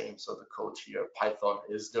stays the same. So the code here, Python,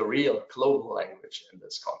 is the real global language in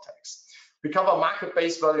this context. We cover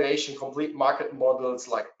market-based valuation, complete market models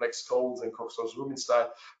like Black-Scholes and Cox-Rubinstein,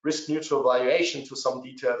 risk-neutral valuation to some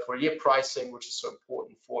detail, Fourier pricing, which is so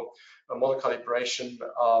important for model calibration,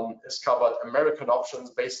 is covered. American options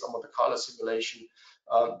based on Monte Carlo simulation.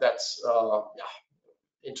 That's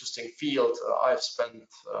interesting field. I've spent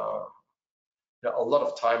a lot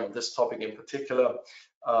of time on this topic in particular,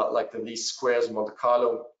 like the least squares, Monte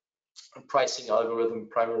Carlo, pricing algorithm,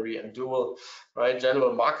 primary and dual, right?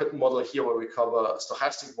 General market model here where we cover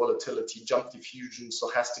stochastic volatility, jump diffusion,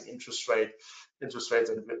 stochastic interest rates,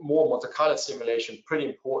 and a bit more Monte Carlo simulation, pretty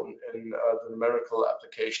important in the numerical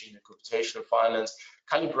application in computational finance,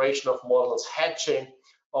 calibration of models, hedging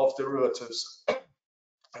of derivatives,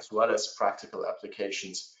 as well as practical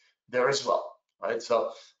applications there as well, right?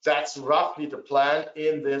 So that's roughly the plan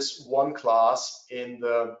in this one class in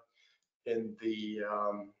the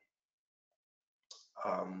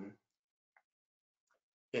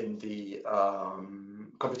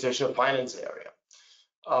computational finance area.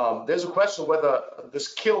 There's a question whether the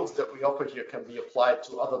skills that we offer here can be applied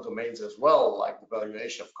to other domains as well, like the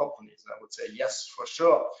valuation of companies. And I would say yes, for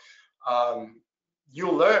sure. You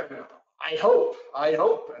learn, I hope,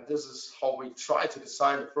 and this is how we try to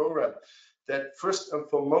design the program, that first and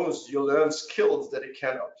foremost, you learn skills that it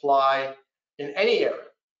can apply in any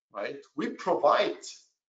area, right? We provide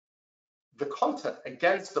the content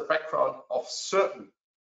against the background of certain,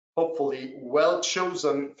 hopefully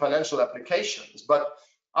well-chosen financial applications. But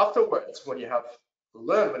afterwards, when you have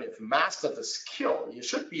learned, when you've mastered the skill, you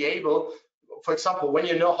should be able, for example, when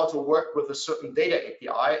you know how to work with a certain data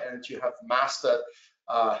API and you have mastered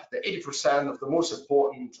the 80% of the most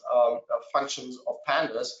important functions of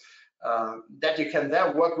pandas, that you can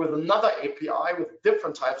then work with another API with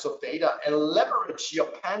different types of data and leverage your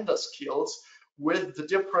panda skills with the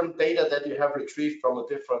different data that you have retrieved from a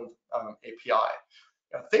different API.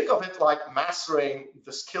 Think of it like mastering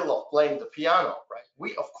the skill of playing the piano, right?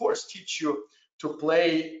 We, of course, teach you to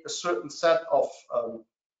play a certain set of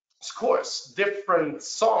scores, different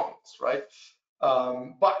songs, right?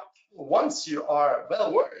 But once you are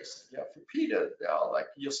well versed, you have repeated like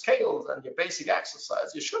your scales and your basic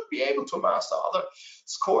exercise, you should be able to master other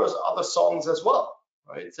scores, other songs as well,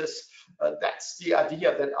 right? That's the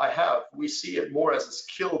idea that I have. We see it more as a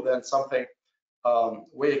skill than something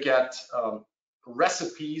where you get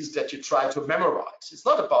recipes that you try to memorize. It's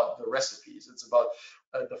not about the recipes, it's about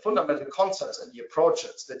the fundamental concepts and the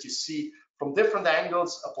approaches that you see from different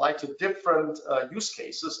angles, applied to different use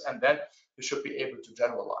cases, and then you should be able to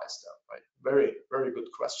generalize them, right? Very, very good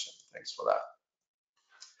question. Thanks for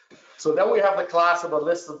that. So then we have the class about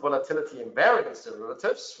listed volatility and variance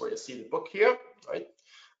derivatives, where you see the book here, right?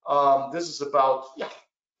 This is about,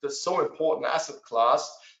 this so important asset class,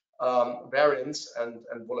 variance and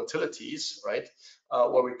volatilities, right?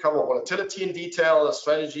 Where we cover volatility in detail, the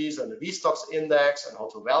strategies and the V-Stocks index and how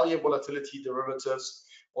to value volatility derivatives.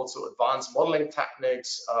 Also advanced modeling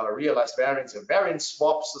techniques, realized variance and variance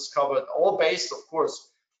swaps is covered, all based, of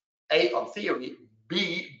course, A, on theory,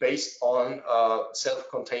 B, based on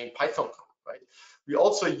self-contained Python code, right? We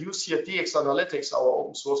also use here DX Analytics, our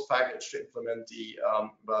open source package, to implement the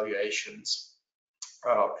valuations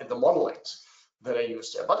in the modelings that I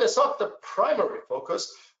use there. But it's not the primary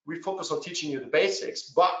focus. We focus on teaching you the basics,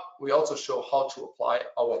 but we also show how to apply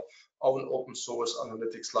our own open source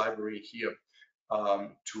analytics library here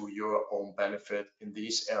to your own benefit in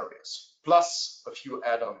these areas, plus a few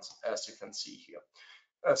add-ons, as you can see here.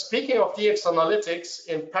 Speaking of DX Analytics,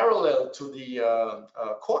 in parallel to the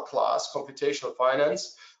core class, Computational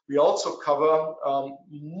Finance, we also cover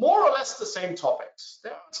more or less the same topics.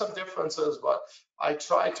 There are some differences, but I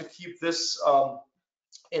try to keep this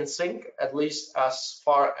in sync, at least as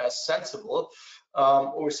far as sensible.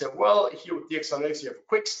 We say, well, here with DX Analytics, you have a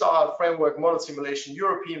quick start, framework, model simulation,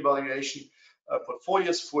 European valuation,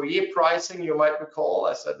 portfolios, Fourier pricing, you might recall,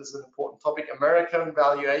 I said this is an important topic, American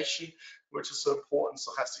valuation, which is so important,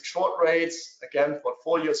 stochastic short rates, again,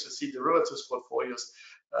 portfolios, you see derivatives portfolios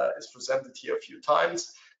is presented here a few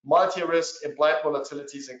times, multi-risk, implied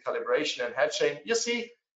volatilities and calibration and hedging. You see,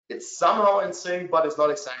 it's somehow in sync, but it's not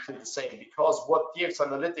exactly the same, because what DX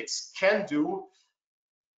Analytics can do,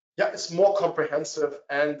 it's more comprehensive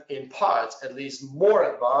and in parts, at least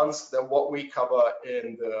more advanced than what we cover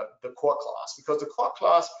in the core class, because the core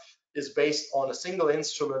class is based on a single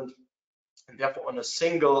instrument and therefore on a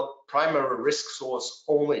single primary risk source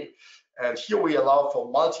only. And here we allow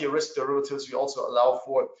for multi-risk derivatives. We also allow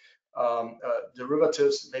for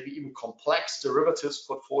derivatives, maybe even complex derivatives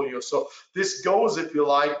portfolio. So this goes, if you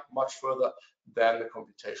like, much further than the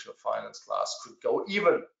computational finance class could go,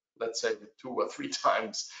 even, let's say, with 2 or 3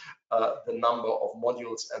 times the number of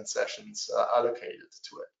modules and sessions allocated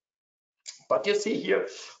to it. But you see here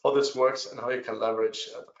how this works and how you can leverage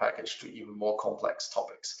the package to even more complex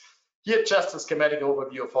topics. Here, just a schematic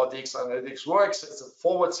overview of how DX Analytics works. It's a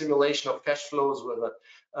forward simulation of cash flows with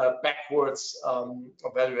a backwards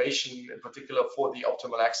evaluation, in particular for the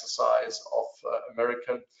optimal exercise of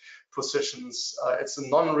American positions. It's a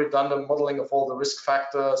non-redundant modeling of all the risk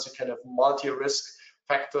factors. You can have multi-risk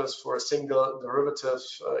factors for a single derivative,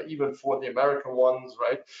 even for the American ones,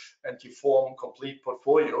 right? And you form complete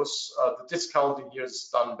portfolios. The discounting here is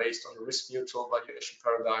done based on a risk-neutral valuation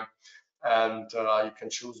paradigm, and you can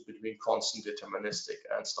choose between constant, deterministic,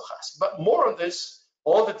 and stochastic. But more on this,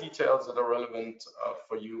 all the details that are relevant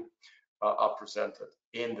for you are presented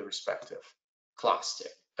in the respective class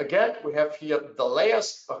here. Again, we have here the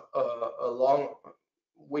layers along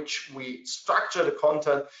which we structure the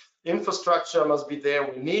content. Infrastructure must be there.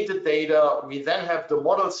 We need the data. We then have the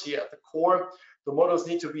models here at the core. The models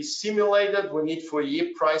need to be simulated. We need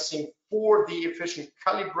Fourier pricing for the efficient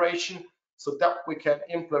calibration so that we can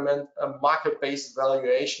implement a market-based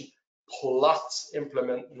valuation plus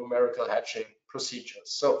implement numerical hedging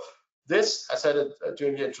procedures. So this, I said it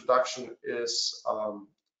during the introduction, is,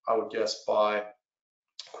 I would guess, by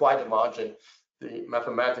quite a margin, the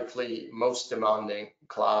mathematically most demanding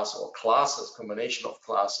class or classes, combination of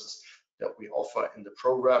classes that we offer in the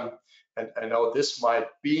program. And I know this might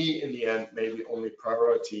be, in the end, maybe only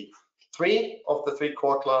priority 3 of the 3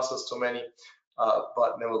 core classes to many,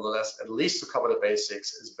 but nevertheless, at least to cover the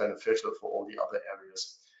basics is beneficial for all the other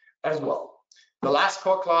areas as well. The last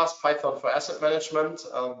core class, Python for asset management.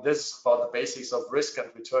 This is about the basics of risk and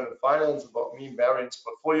return in finance, about mean variance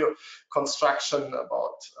portfolio construction,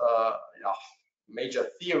 about major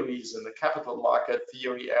theories in the capital market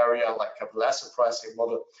theory area, like capital asset pricing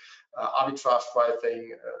model, arbitrage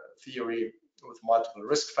pricing theory with multiple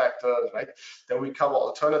risk factors, right? Then we cover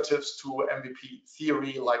alternatives to MVP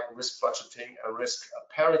theory, like risk budgeting and risk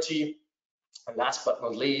parity. And last but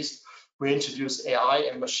not least, we introduce AI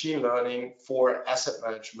and machine learning for asset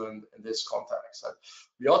management in this context. And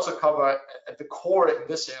we also cover at the core in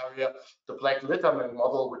this area the Black-Litterman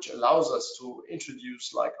model, which allows us to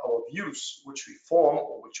introduce like our views, which we form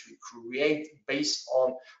or which we create based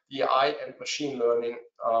on the AI and machine learning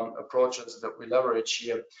approaches that we leverage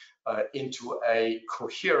here into a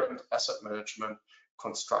coherent asset management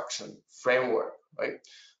construction framework, right?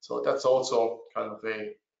 So that's also kind of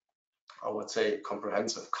a, I would say,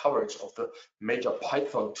 comprehensive coverage of the major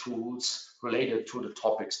Python tools related to the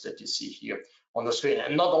topics that you see here on the screen.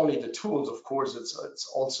 And not only the tools, of course, it's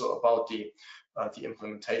also about the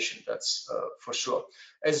implementation, that's for sure.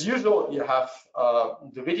 As usual, you have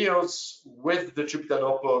the videos with the Jupyter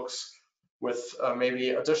notebooks, with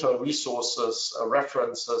maybe additional resources,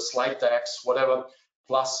 references, slide decks, whatever,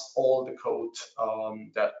 plus all the code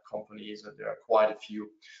that accompanies, and there are quite a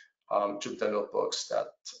few Jupyter notebooks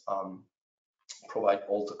that provide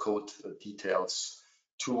all the code details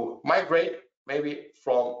to migrate maybe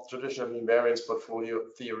from traditional mean variance portfolio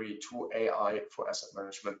theory to AI for asset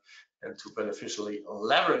management, and to beneficially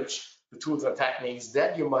leverage the tools and techniques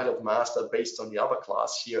that you might have mastered based on the other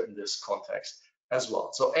class here in this context as well.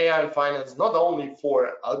 So AI and finance, not only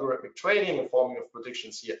for algorithmic trading and forming of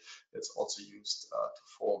predictions here, it's also used to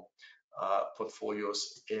form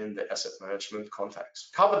portfolios in the asset management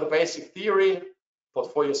context. Cover the basic theory,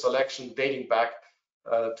 portfolio selection dating back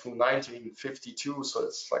to 1952, so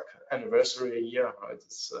it's like anniversary a year, right?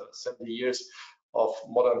 It's 70 years of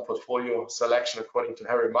modern portfolio selection according to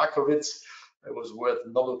Harry Markowitz. It was worth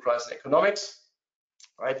the Nobel Prize in economics,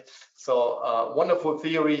 right? So wonderful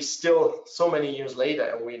theory, still so many years later,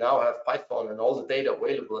 and we now have Python and all the data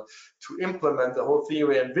available to implement the whole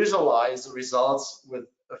theory and visualize the results with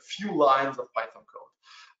a few lines of Python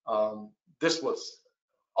code. This was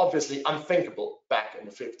obviously unthinkable back in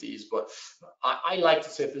the 50s, but I like to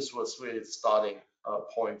say this was really the starting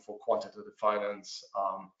point for quantitative finance,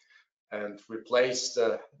 and replaced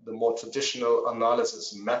the more traditional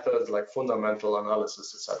analysis methods like fundamental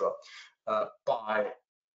analysis, etc., by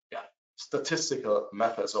statistical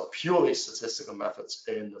methods, or purely statistical methods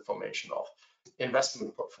in the formation of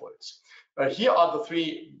investment portfolios. Here are the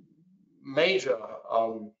 3 major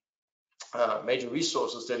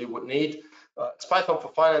resources that you would need. It's Python for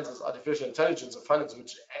Finance, it's Artificial Intelligence and Finance,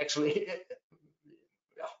 which actually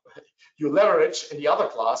you leverage in the other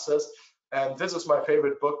classes. And this is my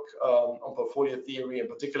favorite book on portfolio theory, in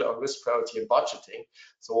particular on risk priority and budgeting.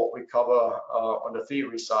 So what we cover on the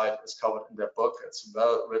theory side is covered in that book. It's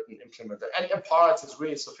well written, implemented, and in parts it's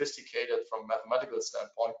really sophisticated from a mathematical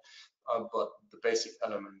standpoint, but the basic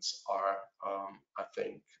elements are, I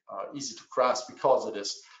think, easy to grasp because it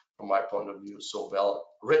is, from my point of view, so well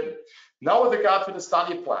written. Now with regard to the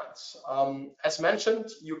study plans, as mentioned,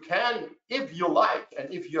 you can, if you like,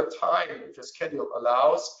 and if your time, if your schedule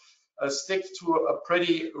allows, stick to a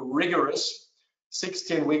pretty rigorous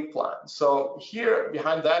 16-week plan. So here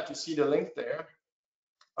behind that, you see the link there.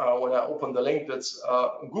 When I open the link, that's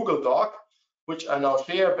Google Doc, which I now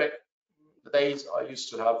share. Back the days I used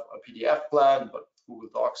to have a PDF plan, but Google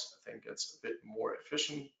Docs, I think it's a bit more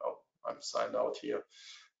efficient. Oh, I'm signed out here,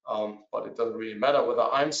 but it doesn't really matter whether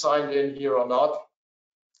I'm signed in here or not,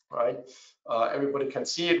 right? Everybody can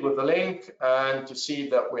see it with the link, and you see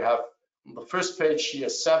that we have on the first page here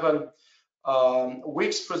 7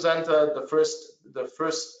 weeks presented. The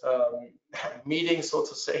first meeting, so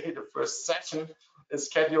to say, the first session is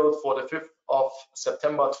scheduled for the 5th of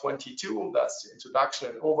September 22. That's the introduction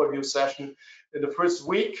and overview session. In the first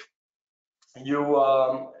week,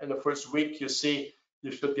 you see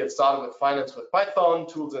you should get started with finance with Python,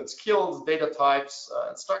 tools and skills, data types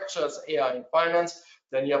and structures, AI and finance.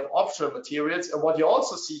 Then you have optional materials. And what you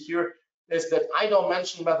also see here is that I don't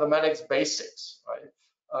mention mathematics basics, right?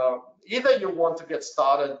 Either you want to get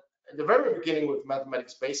started at the very beginning with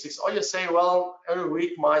mathematics basics, or you say, well, every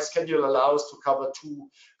week my schedule allows to cover 2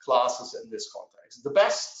 classes in this context. The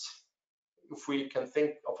best, if we can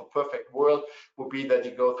think of a perfect world, would be that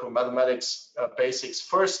you go through mathematics basics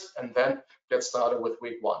first and then get started with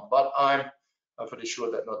week 1. But I'm pretty sure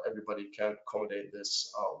that not everybody can accommodate this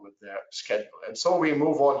with their schedule. And so we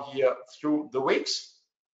move on here through the weeks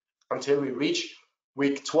until we reach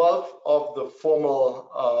week 12 of the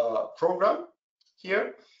formal program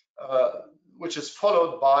here, which is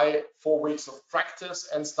followed by 4 weeks of practice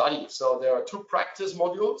and study. So there are 2 practice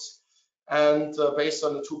modules, and based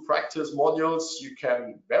on the 2 practice modules, you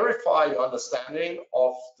can verify your understanding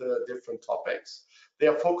of the different topics. They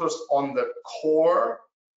are focused on the core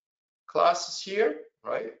classes here,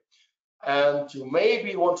 right? And you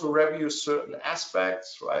maybe want to review certain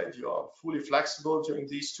aspects, right? You are fully flexible during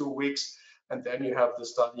these 2 weeks, and then you have the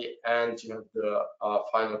study and you have the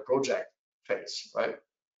final project phase, right?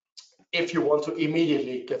 If you want to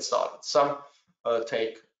immediately get started, some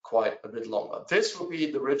take quite a bit longer. This will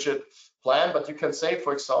be the rigid plan, but you can say,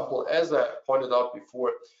 for example, as I pointed out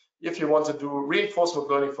before, if you want to do reinforcement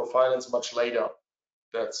learning for finance much later,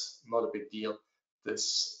 that's not a big deal.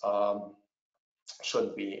 This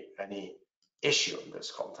shouldn't be any issue in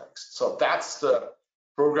this context. So that's the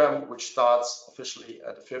program, which starts officially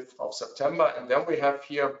at the 5th of September. And then we have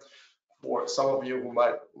here, for some of you who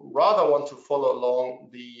might rather want to follow along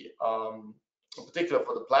the, in particular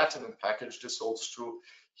for the Platinum package, this holds true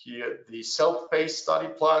here, the self-paced study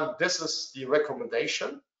plan. This is the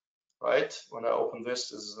recommendation, right? When I open this,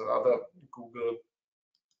 this is another Google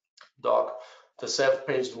Doc, the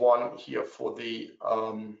self-paced one here for the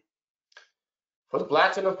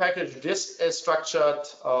Platinum package. This is structured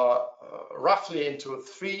roughly into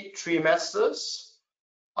 3 trimesters,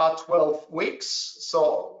 12 weeks.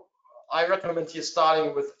 So I recommend you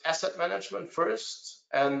starting with asset management first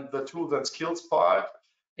and the tools and skills part,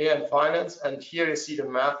 AI and finance. And here you see the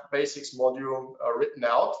math basics module written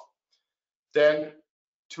out. Then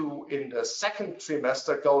in the 2nd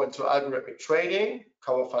trimester, go into algorithmic trading,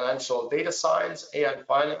 cover financial data science, AI and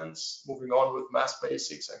finance, moving on with math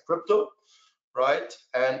basics and crypto, right?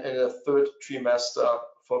 And in the 3rd trimester,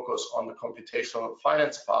 focus on the computational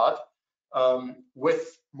finance part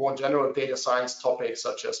with more general data science topics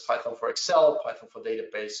such as Python for Excel, Python for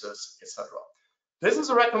databases, etc. This is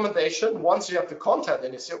a recommendation. Once you have the content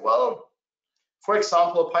and you say, well, for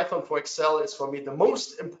example, Python for Excel is for me the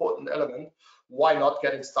most important element. Why not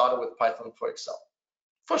getting started with Python for Excel?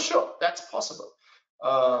 For sure, that's possible.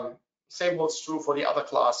 Same holds true for the other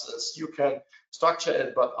classes. You can structure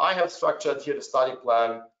it, but I have structured here the study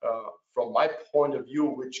plan from my point of view,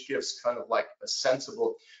 which gives kind of like a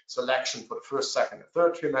sensible selection for the 1st, 2nd, and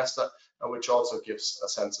 3rd trimester, and which also gives a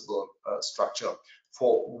sensible structure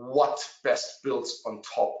for what best builds on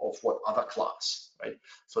top of what other class, right?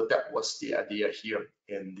 So that was the idea here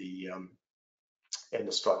in the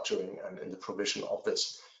structuring and in the provision of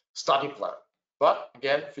this study plan. But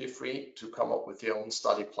again, feel free to come up with your own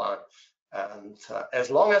study plan. And as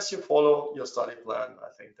long as you follow your study plan, I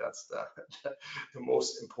think that's the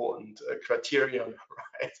most important criterion,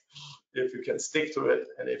 right? If you can stick to it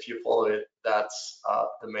and if you follow it, that's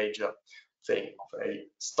the major thing of a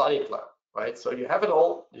study plan. right? So you have it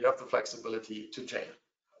all, you have the flexibility to change.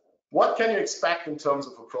 What can you expect in terms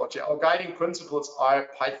of approach? Our guiding principles are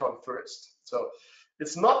Python first. So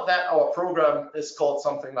it's not that our program is called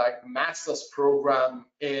something like master's program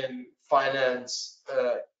in finance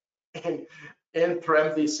in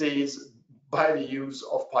parentheses by the use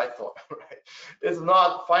of Python, right? It's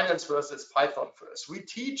not finance first, it's Python first. We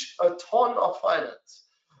teach a ton of finance.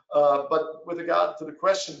 But with regard to the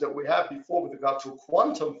question that we had before with regard to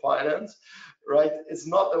quantum finance, right, it's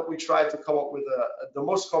not that we try to come up with the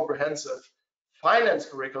most comprehensive finance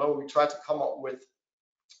curriculum. We try to come up with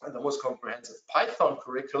the most comprehensive Python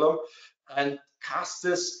curriculum and cast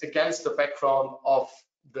this against the background of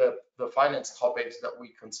the finance topics that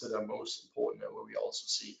we consider most important and where we also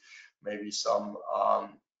see maybe some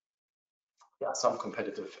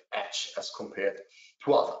competitive edge as compared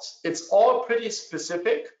to others. It's all pretty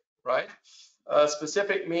specific, right?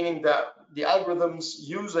 Specific meaning that the algorithms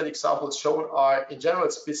used and examples shown are in general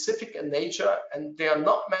specific in nature, and they are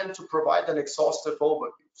not meant to provide an exhaustive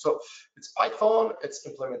overview. So it's Python, it's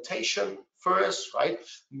implementation first, right?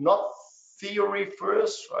 Not theory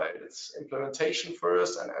first, right? It's implementation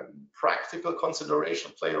first, and practical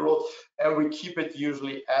consideration play a role, and we keep it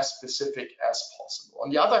usually as specific as possible. On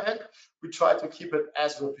the other hand, we try to keep it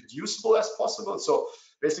as reproducible as possible. So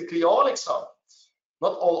basically all examples,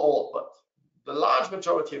 not all, but the large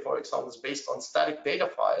majority of our examples is based on static data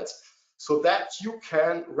files, so that you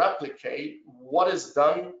can replicate what is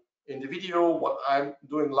done in the video, what I'm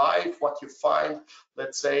doing live, what you find,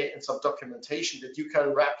 let's say, in some documentation, that you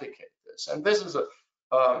can replicate this. And this is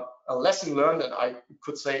a lesson learned, and I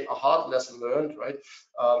could say a hard lesson learned, right?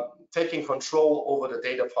 Taking control over the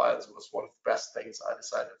data files was one of the best things I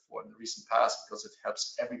decided for in the recent past, because it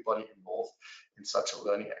helps everybody involved in such a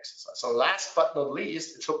learning exercise. So last but not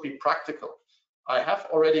least, it should be practical. I have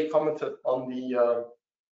already commented on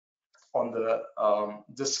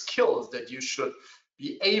the skills that you should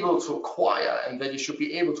be able to acquire, and that you should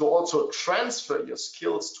be able to also transfer your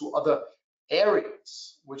skills to other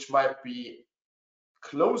areas, which might be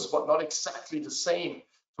close but not exactly the same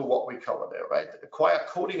to what we cover there, right? Acquire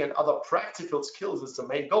coding and other practical skills is the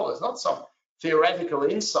main goal. It's not some theoretical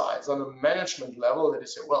insights on a management level that you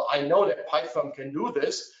say, well, I know that Python can do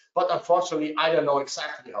this, but unfortunately, I don't know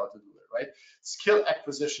exactly how to do it, right? Skill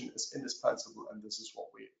acquisition is indispensable, and this is what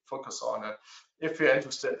we focus on. And if you're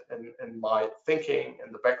interested in my thinking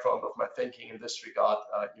and the background of my thinking in this regard,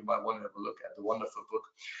 you might want to have a look at the wonderful book,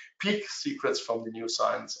 Peak Secrets from the New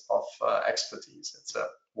Science of Expertise. It's a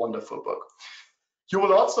wonderful book. You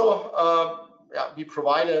will also be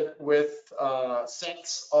provided with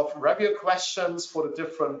sets of review questions for the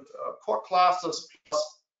different core classes,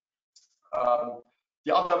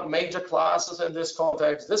 the other major classes in this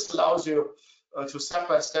context. This allows you to step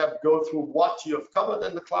by step go through what you have covered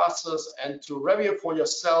in the classes and to review for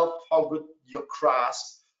yourself how good your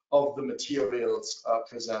grasp of the materials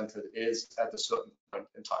presented is at a certain point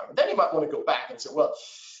in time. And then you might want to go back and say, well,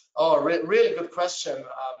 oh, really good question.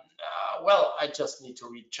 Well, I just need to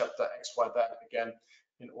read chapter X, Y, Z again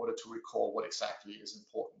in order to recall what exactly is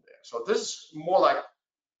important there. So this is more like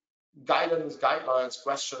guidance, guidelines,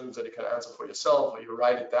 questions that you can answer for yourself, or you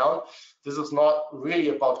write it down. This is not really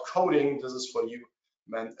about coding. This is for you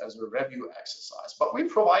meant as a review exercise. But we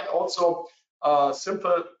provide also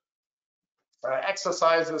simple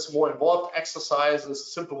exercises, more involved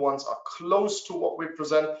exercises. Simple ones are close to what we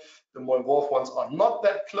present. The more involved ones are not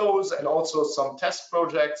that close, and also some test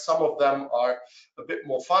projects. Some of them are a bit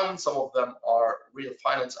more fun. Some of them are real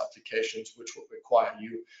finance applications, which would require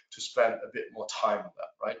you to spend a bit more time on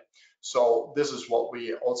that, right? So this is what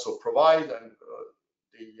we also provide, and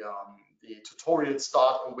the tutorials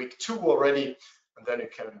start on week 2 already, and then you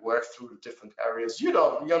can work through the different areas. You're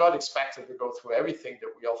not expected to go through everything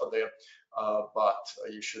that we offer there, but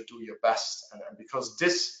you should do your best, and because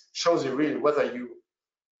this shows you really whether you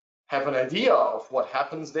have an idea of what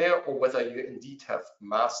happens there, or whether you indeed have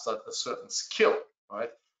mastered a certain skill, right?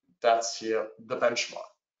 That's here the benchmark.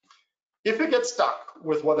 If you get stuck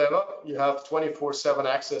with whatever, you have 24/7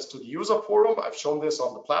 access to the user forum. I've shown this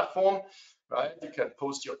on the platform, right? You can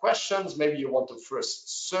post your questions. Maybe you want to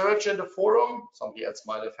first search in the forum. Somebody else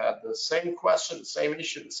might have had the same question, the same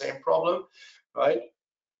issue, the same problem, right?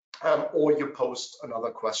 Or you post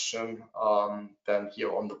another question then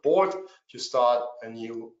here on the board to start a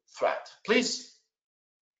new thread. Please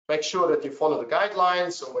make sure that you follow the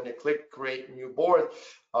guidelines. So when you click create new board,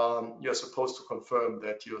 you're supposed to confirm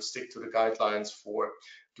that you stick to the guidelines for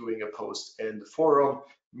doing a post in the forum.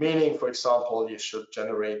 Meaning, for example, you should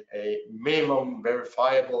generate a minimum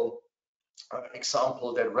verifiable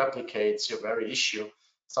example that replicates your very issue.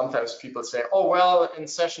 sometimes people say, oh, well, in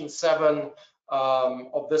session 7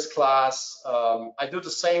 of this class, I do the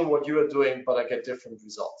same what you are doing, but I get different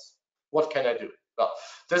results. What can I do? Well,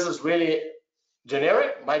 this is really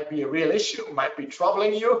generic, might be a real issue, might be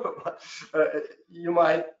troubling you. You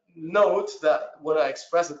might note that when I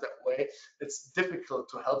express it that way, it's difficult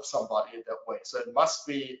to help somebody in that way. So it must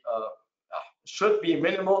be, should be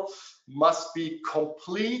minimal, must be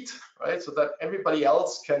complete, right? So that everybody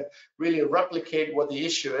else can really replicate what the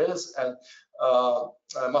issue is, and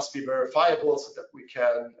must be verifiable so that we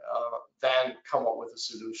can then come up with a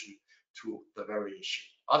solution to the very issue.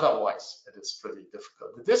 Otherwise, it is pretty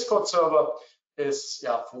difficult. The Discord server is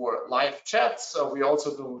for live chats. So we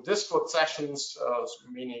also do Discord sessions,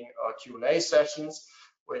 meaning Q&A sessions,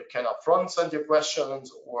 where you can upfront send your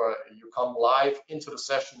questions, or you come live into the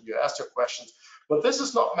session, you ask your questions. But this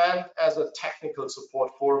is not meant as a technical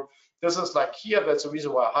support forum. This is like here, that's the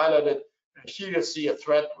reason why I highlighted. Here you see a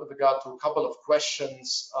thread with regard to a couple of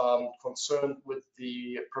questions concerned with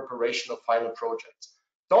the preparation of final projects.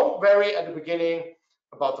 Don't worry at the beginning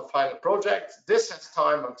about the final project. This has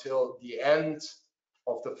time until the end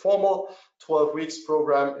of the formal 12 weeks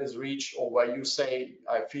program is reached, or where you say,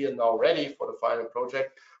 I feel now ready for the final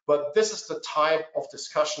project. But this is the type of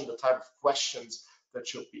discussion, the type of questions that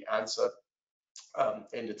should be answered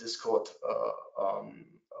in the Discord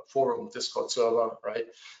forum, Discord server, right?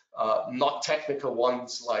 Not technical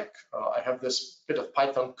ones like I have this bit of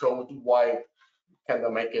Python code, why can I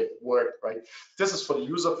make it work, right? This is for the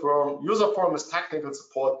user forum. User forum is technical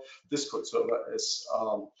support. Discord server is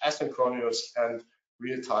asynchronous and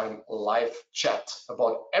real-time live chat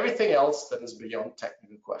about everything else that is beyond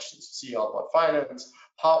technical questions. See how about finance,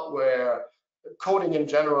 hardware, coding in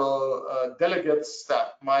general, delegates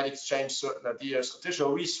that might exchange certain ideas,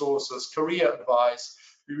 additional resources, career advice.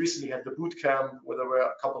 We recently had the boot camp where there were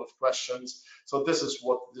a couple of questions. So this is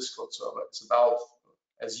what the Discord server is about,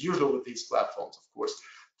 as usual with these platforms, of course,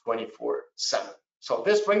 24/7. So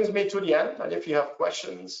this brings me to the end. And if you have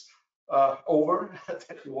questions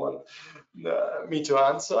that you want me to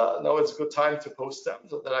answer, now it's a good time to post them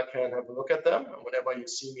so that I can have a look at them. And whenever you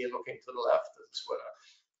see me looking to the left, that's where I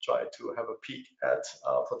try to have a peek at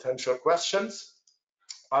potential questions.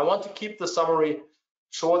 I want to keep the summary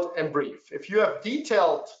short and brief. If you have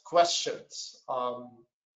detailed questions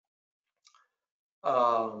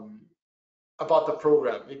about the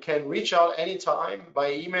program, you can reach out anytime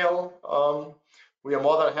by email. We are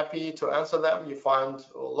more than happy to answer them. You find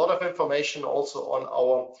a lot of information also on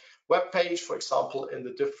our webpage, for example, in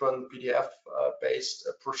the different PDF-based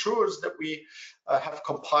brochures that we have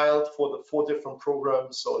compiled for the 4 different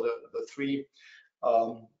programs. So the 3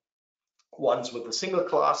 ones with the single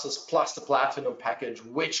classes plus the platinum package,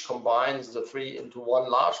 which combines the 3 into one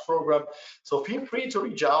large program. So feel free to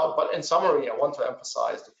reach out. But in summary, I want to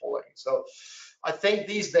emphasize the following. So I think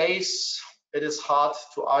these days it is hard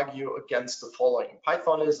to argue against the following.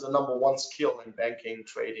 Python is the #1 skill in banking,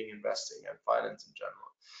 trading, investing, and finance in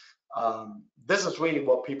general. This is really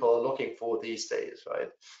what people are looking for these days,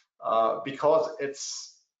 right? Because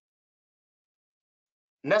it's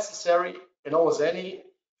necessary in almost any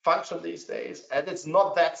function these days, and it's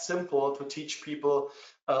not that simple to teach people,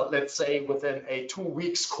 let's say, within a 2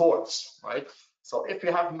 weeks course, right? So if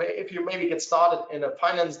you maybe get started in a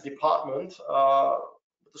finance department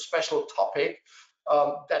with a special topic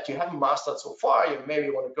that you haven't mastered so far, you maybe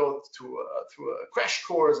want to go through a crash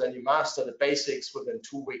course and you master the basics within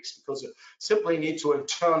 2 weeks, because you simply need to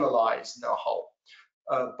internalize know-how.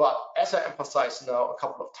 But as I emphasized now a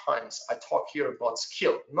couple of times, I talk here about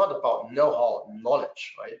skill, not about know-how and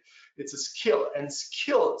knowledge, right? It's a skill, and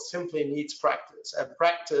skill simply needs practice, and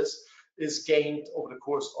practice is gained over the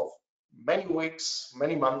course of many weeks,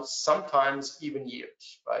 many months, sometimes even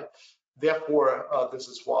years, right? Therefore, this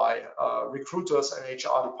is why recruiters and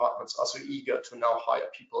HR departments are so eager to now hire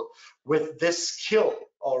people with this skill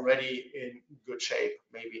already in good shape.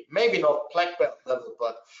 Maybe not black belt level,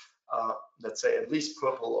 but let's say at least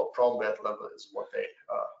purple or brown belt level is what they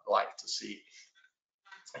like to see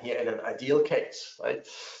here in an ideal case, right?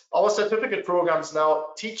 Our certificate programs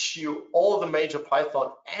now teach you all the major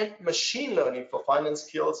Python and machine learning for finance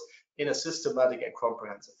skills in a systematic and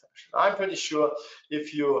comprehensive fashion. I'm pretty sure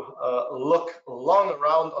if you look long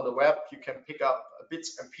around on the web, you can pick up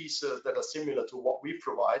bits and pieces that are similar to what we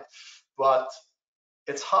provide, but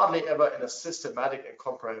it's hardly ever in a systematic and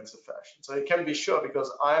comprehensive fashion. So you can be sure, because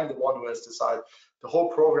I'm the one who has decided the whole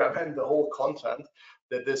program and the whole content,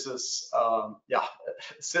 that this is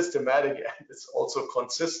systematic, and it's also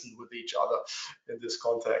consistent with each other in this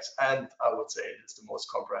context. And I would say it is the most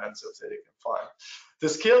comprehensive that you can find. The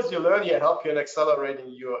skills you learn here help you in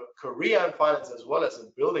accelerating your career in finance, as well as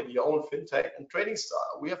in building your own fintech and trading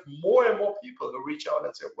style. We have more and more people who reach out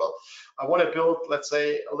and say, well, I want to build, let's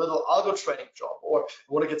say, a little algo trading job, or I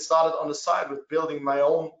want to get started on the side with building my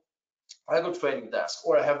own algo trading desk,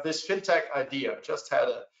 or I have this fintech idea. Just had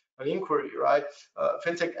an inquiry, right?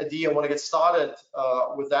 Fintech idea, I want to get started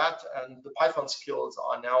with that, and the Python skills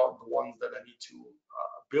are now the ones that I need to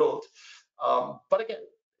build. But again,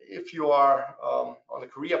 if you are on a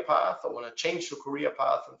career path or want to change your career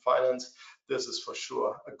path in finance, this is for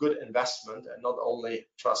sure a good investment, and not only,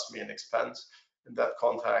 trust me, an expense. In that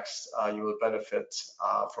context, you will benefit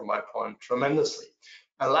from my point tremendously.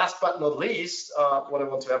 And last but not least, what I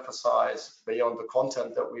want to emphasize, beyond the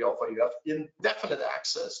content that we offer, you have indefinite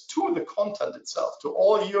access to the content itself, to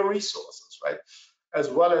all your resources, right? As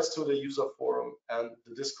well as to the user forum and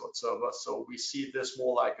the Discord server. So we see this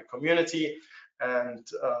more like a community, and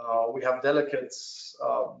we have delegates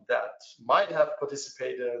that might have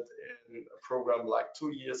participated in a program like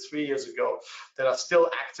 2 years, 3 years ago, that are still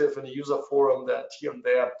active in the user forum, that here and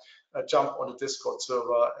there jump on the Discord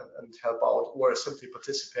server and help out, or simply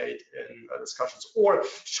participate in discussions, or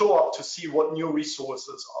show up to see what new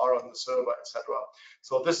resources are on the server, etc.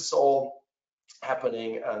 So this is all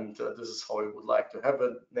happening, and this is how we would like to have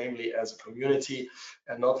it, namely as a community,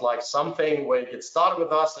 and not like something where you get started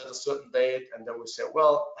with us at a certain date and then we say,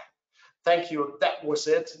 well, thank you, that was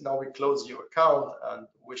it, now we close your account and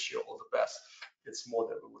wish you all the best. It's more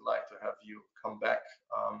that we would like to have you come back,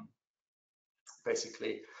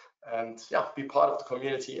 basically, and be part of the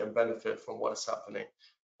community and benefit from what is happening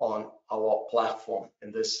on our platform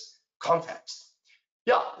in this context.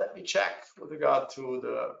 Let me check with regard to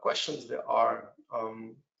the questions. There are a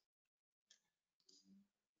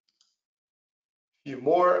few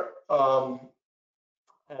more. And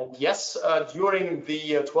yes, during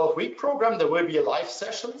the 12-week program, there will be live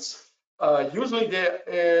sessions. Usually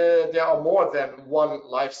there are more than one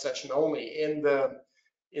live session only. In the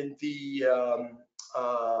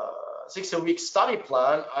 16-week study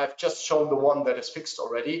plan, I've just shown the one that is fixed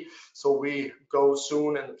already. So we go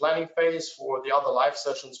soon in the planning phase for the other live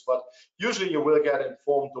sessions, but usually you will get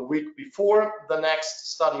informed the week before the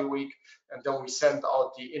next study week, and then we send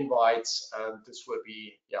out the invites, and this will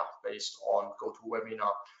be based on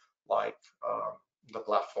GoToWebinar, like the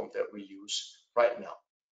platform that we use right now.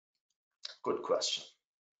 Good question.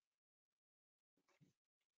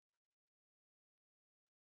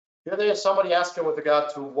 There's somebody asking with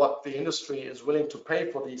regard to what the industry is willing to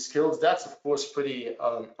pay for these skills. That's of course pretty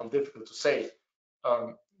difficult to say,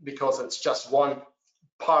 because it's just one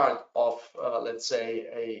part of, let's say,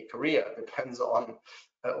 a career. It depends on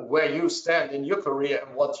where you stand in your career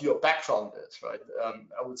and what your background is, right?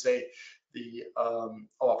 I would say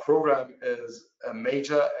our program is a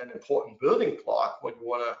major and important building block when you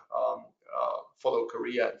want to follow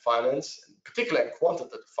career in finance, in particular in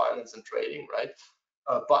quantitative finance and trading, right?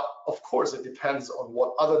 But of course, it depends on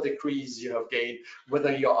what other degrees you have gained,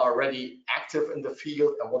 whether you are already active in the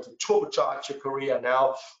field and want to turbocharge your career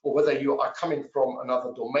now, or whether you are coming from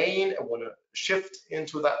another domain and want to shift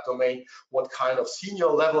into that domain, what kind of senior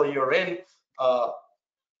level you're in.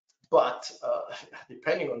 But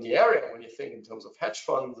depending on the area, when you think in terms of hedge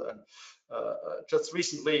funds, and just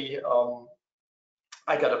recently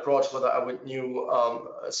I got approached whether I would knew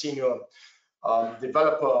a senior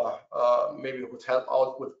developer maybe would help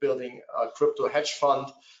out with building a crypto hedge fund,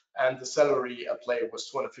 and the salary play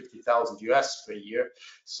was 250,000 US per year.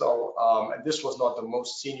 So and this was not the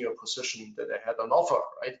most senior position that they had on offer,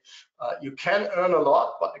 right? You can earn a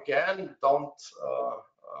lot, but again, don't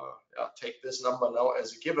take this number now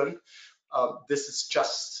as a given. This is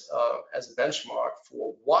just as a benchmark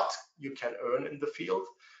for what you can earn in the field.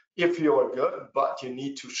 If you're good, but you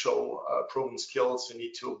need to show proven skills, you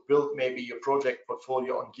need to build maybe your project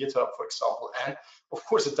portfolio on GitHub, for example. And of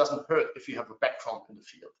course, it doesn't hurt if you have a background in the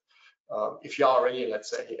field. If you're already, let's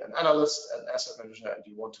say, an analyst, an asset manager, and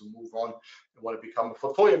you want to move on, you want to become a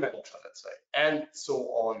portfolio manager, let's say, and so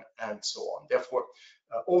on and so on. Therefore,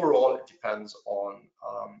 overall, it depends on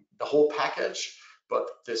the whole package,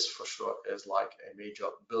 but this for sure is like a major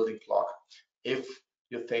building block. If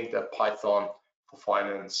you think that Python for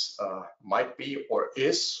finance might be, or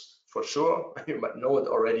is for sure, you might know it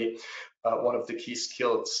already, one of the key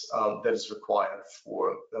skills that is required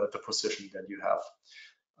for the position that you have,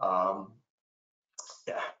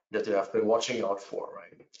 that you have been watching out for,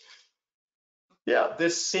 right?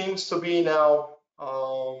 This seems to be now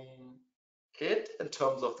it in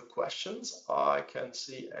terms of the questions. I can't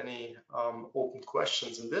see any open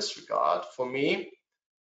questions in this regard. For me,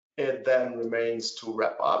 it then remains to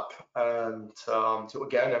wrap up and to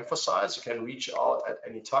again emphasize, you can reach out at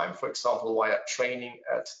any time, for example, via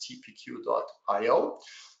training@tpq.io.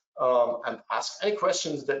 And ask any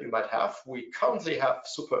questions that you might have. We currently have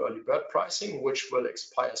super early bird pricing, which will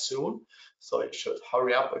expire soon. So you should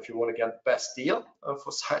hurry up if you want to get the best deal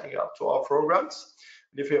for signing up to our programs.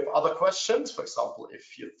 And if you have other questions, for example,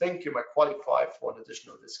 if you think you might qualify for an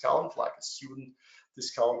additional discount, like a student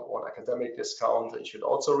discount or an academic discount, you should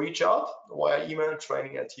also reach out via email,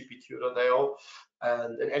 training@tpq.io.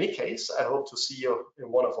 And in any case, I hope to see you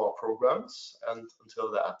in one of our programs. And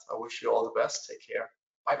until that, I wish you all the best. Take care.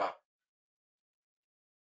 Bye-bye.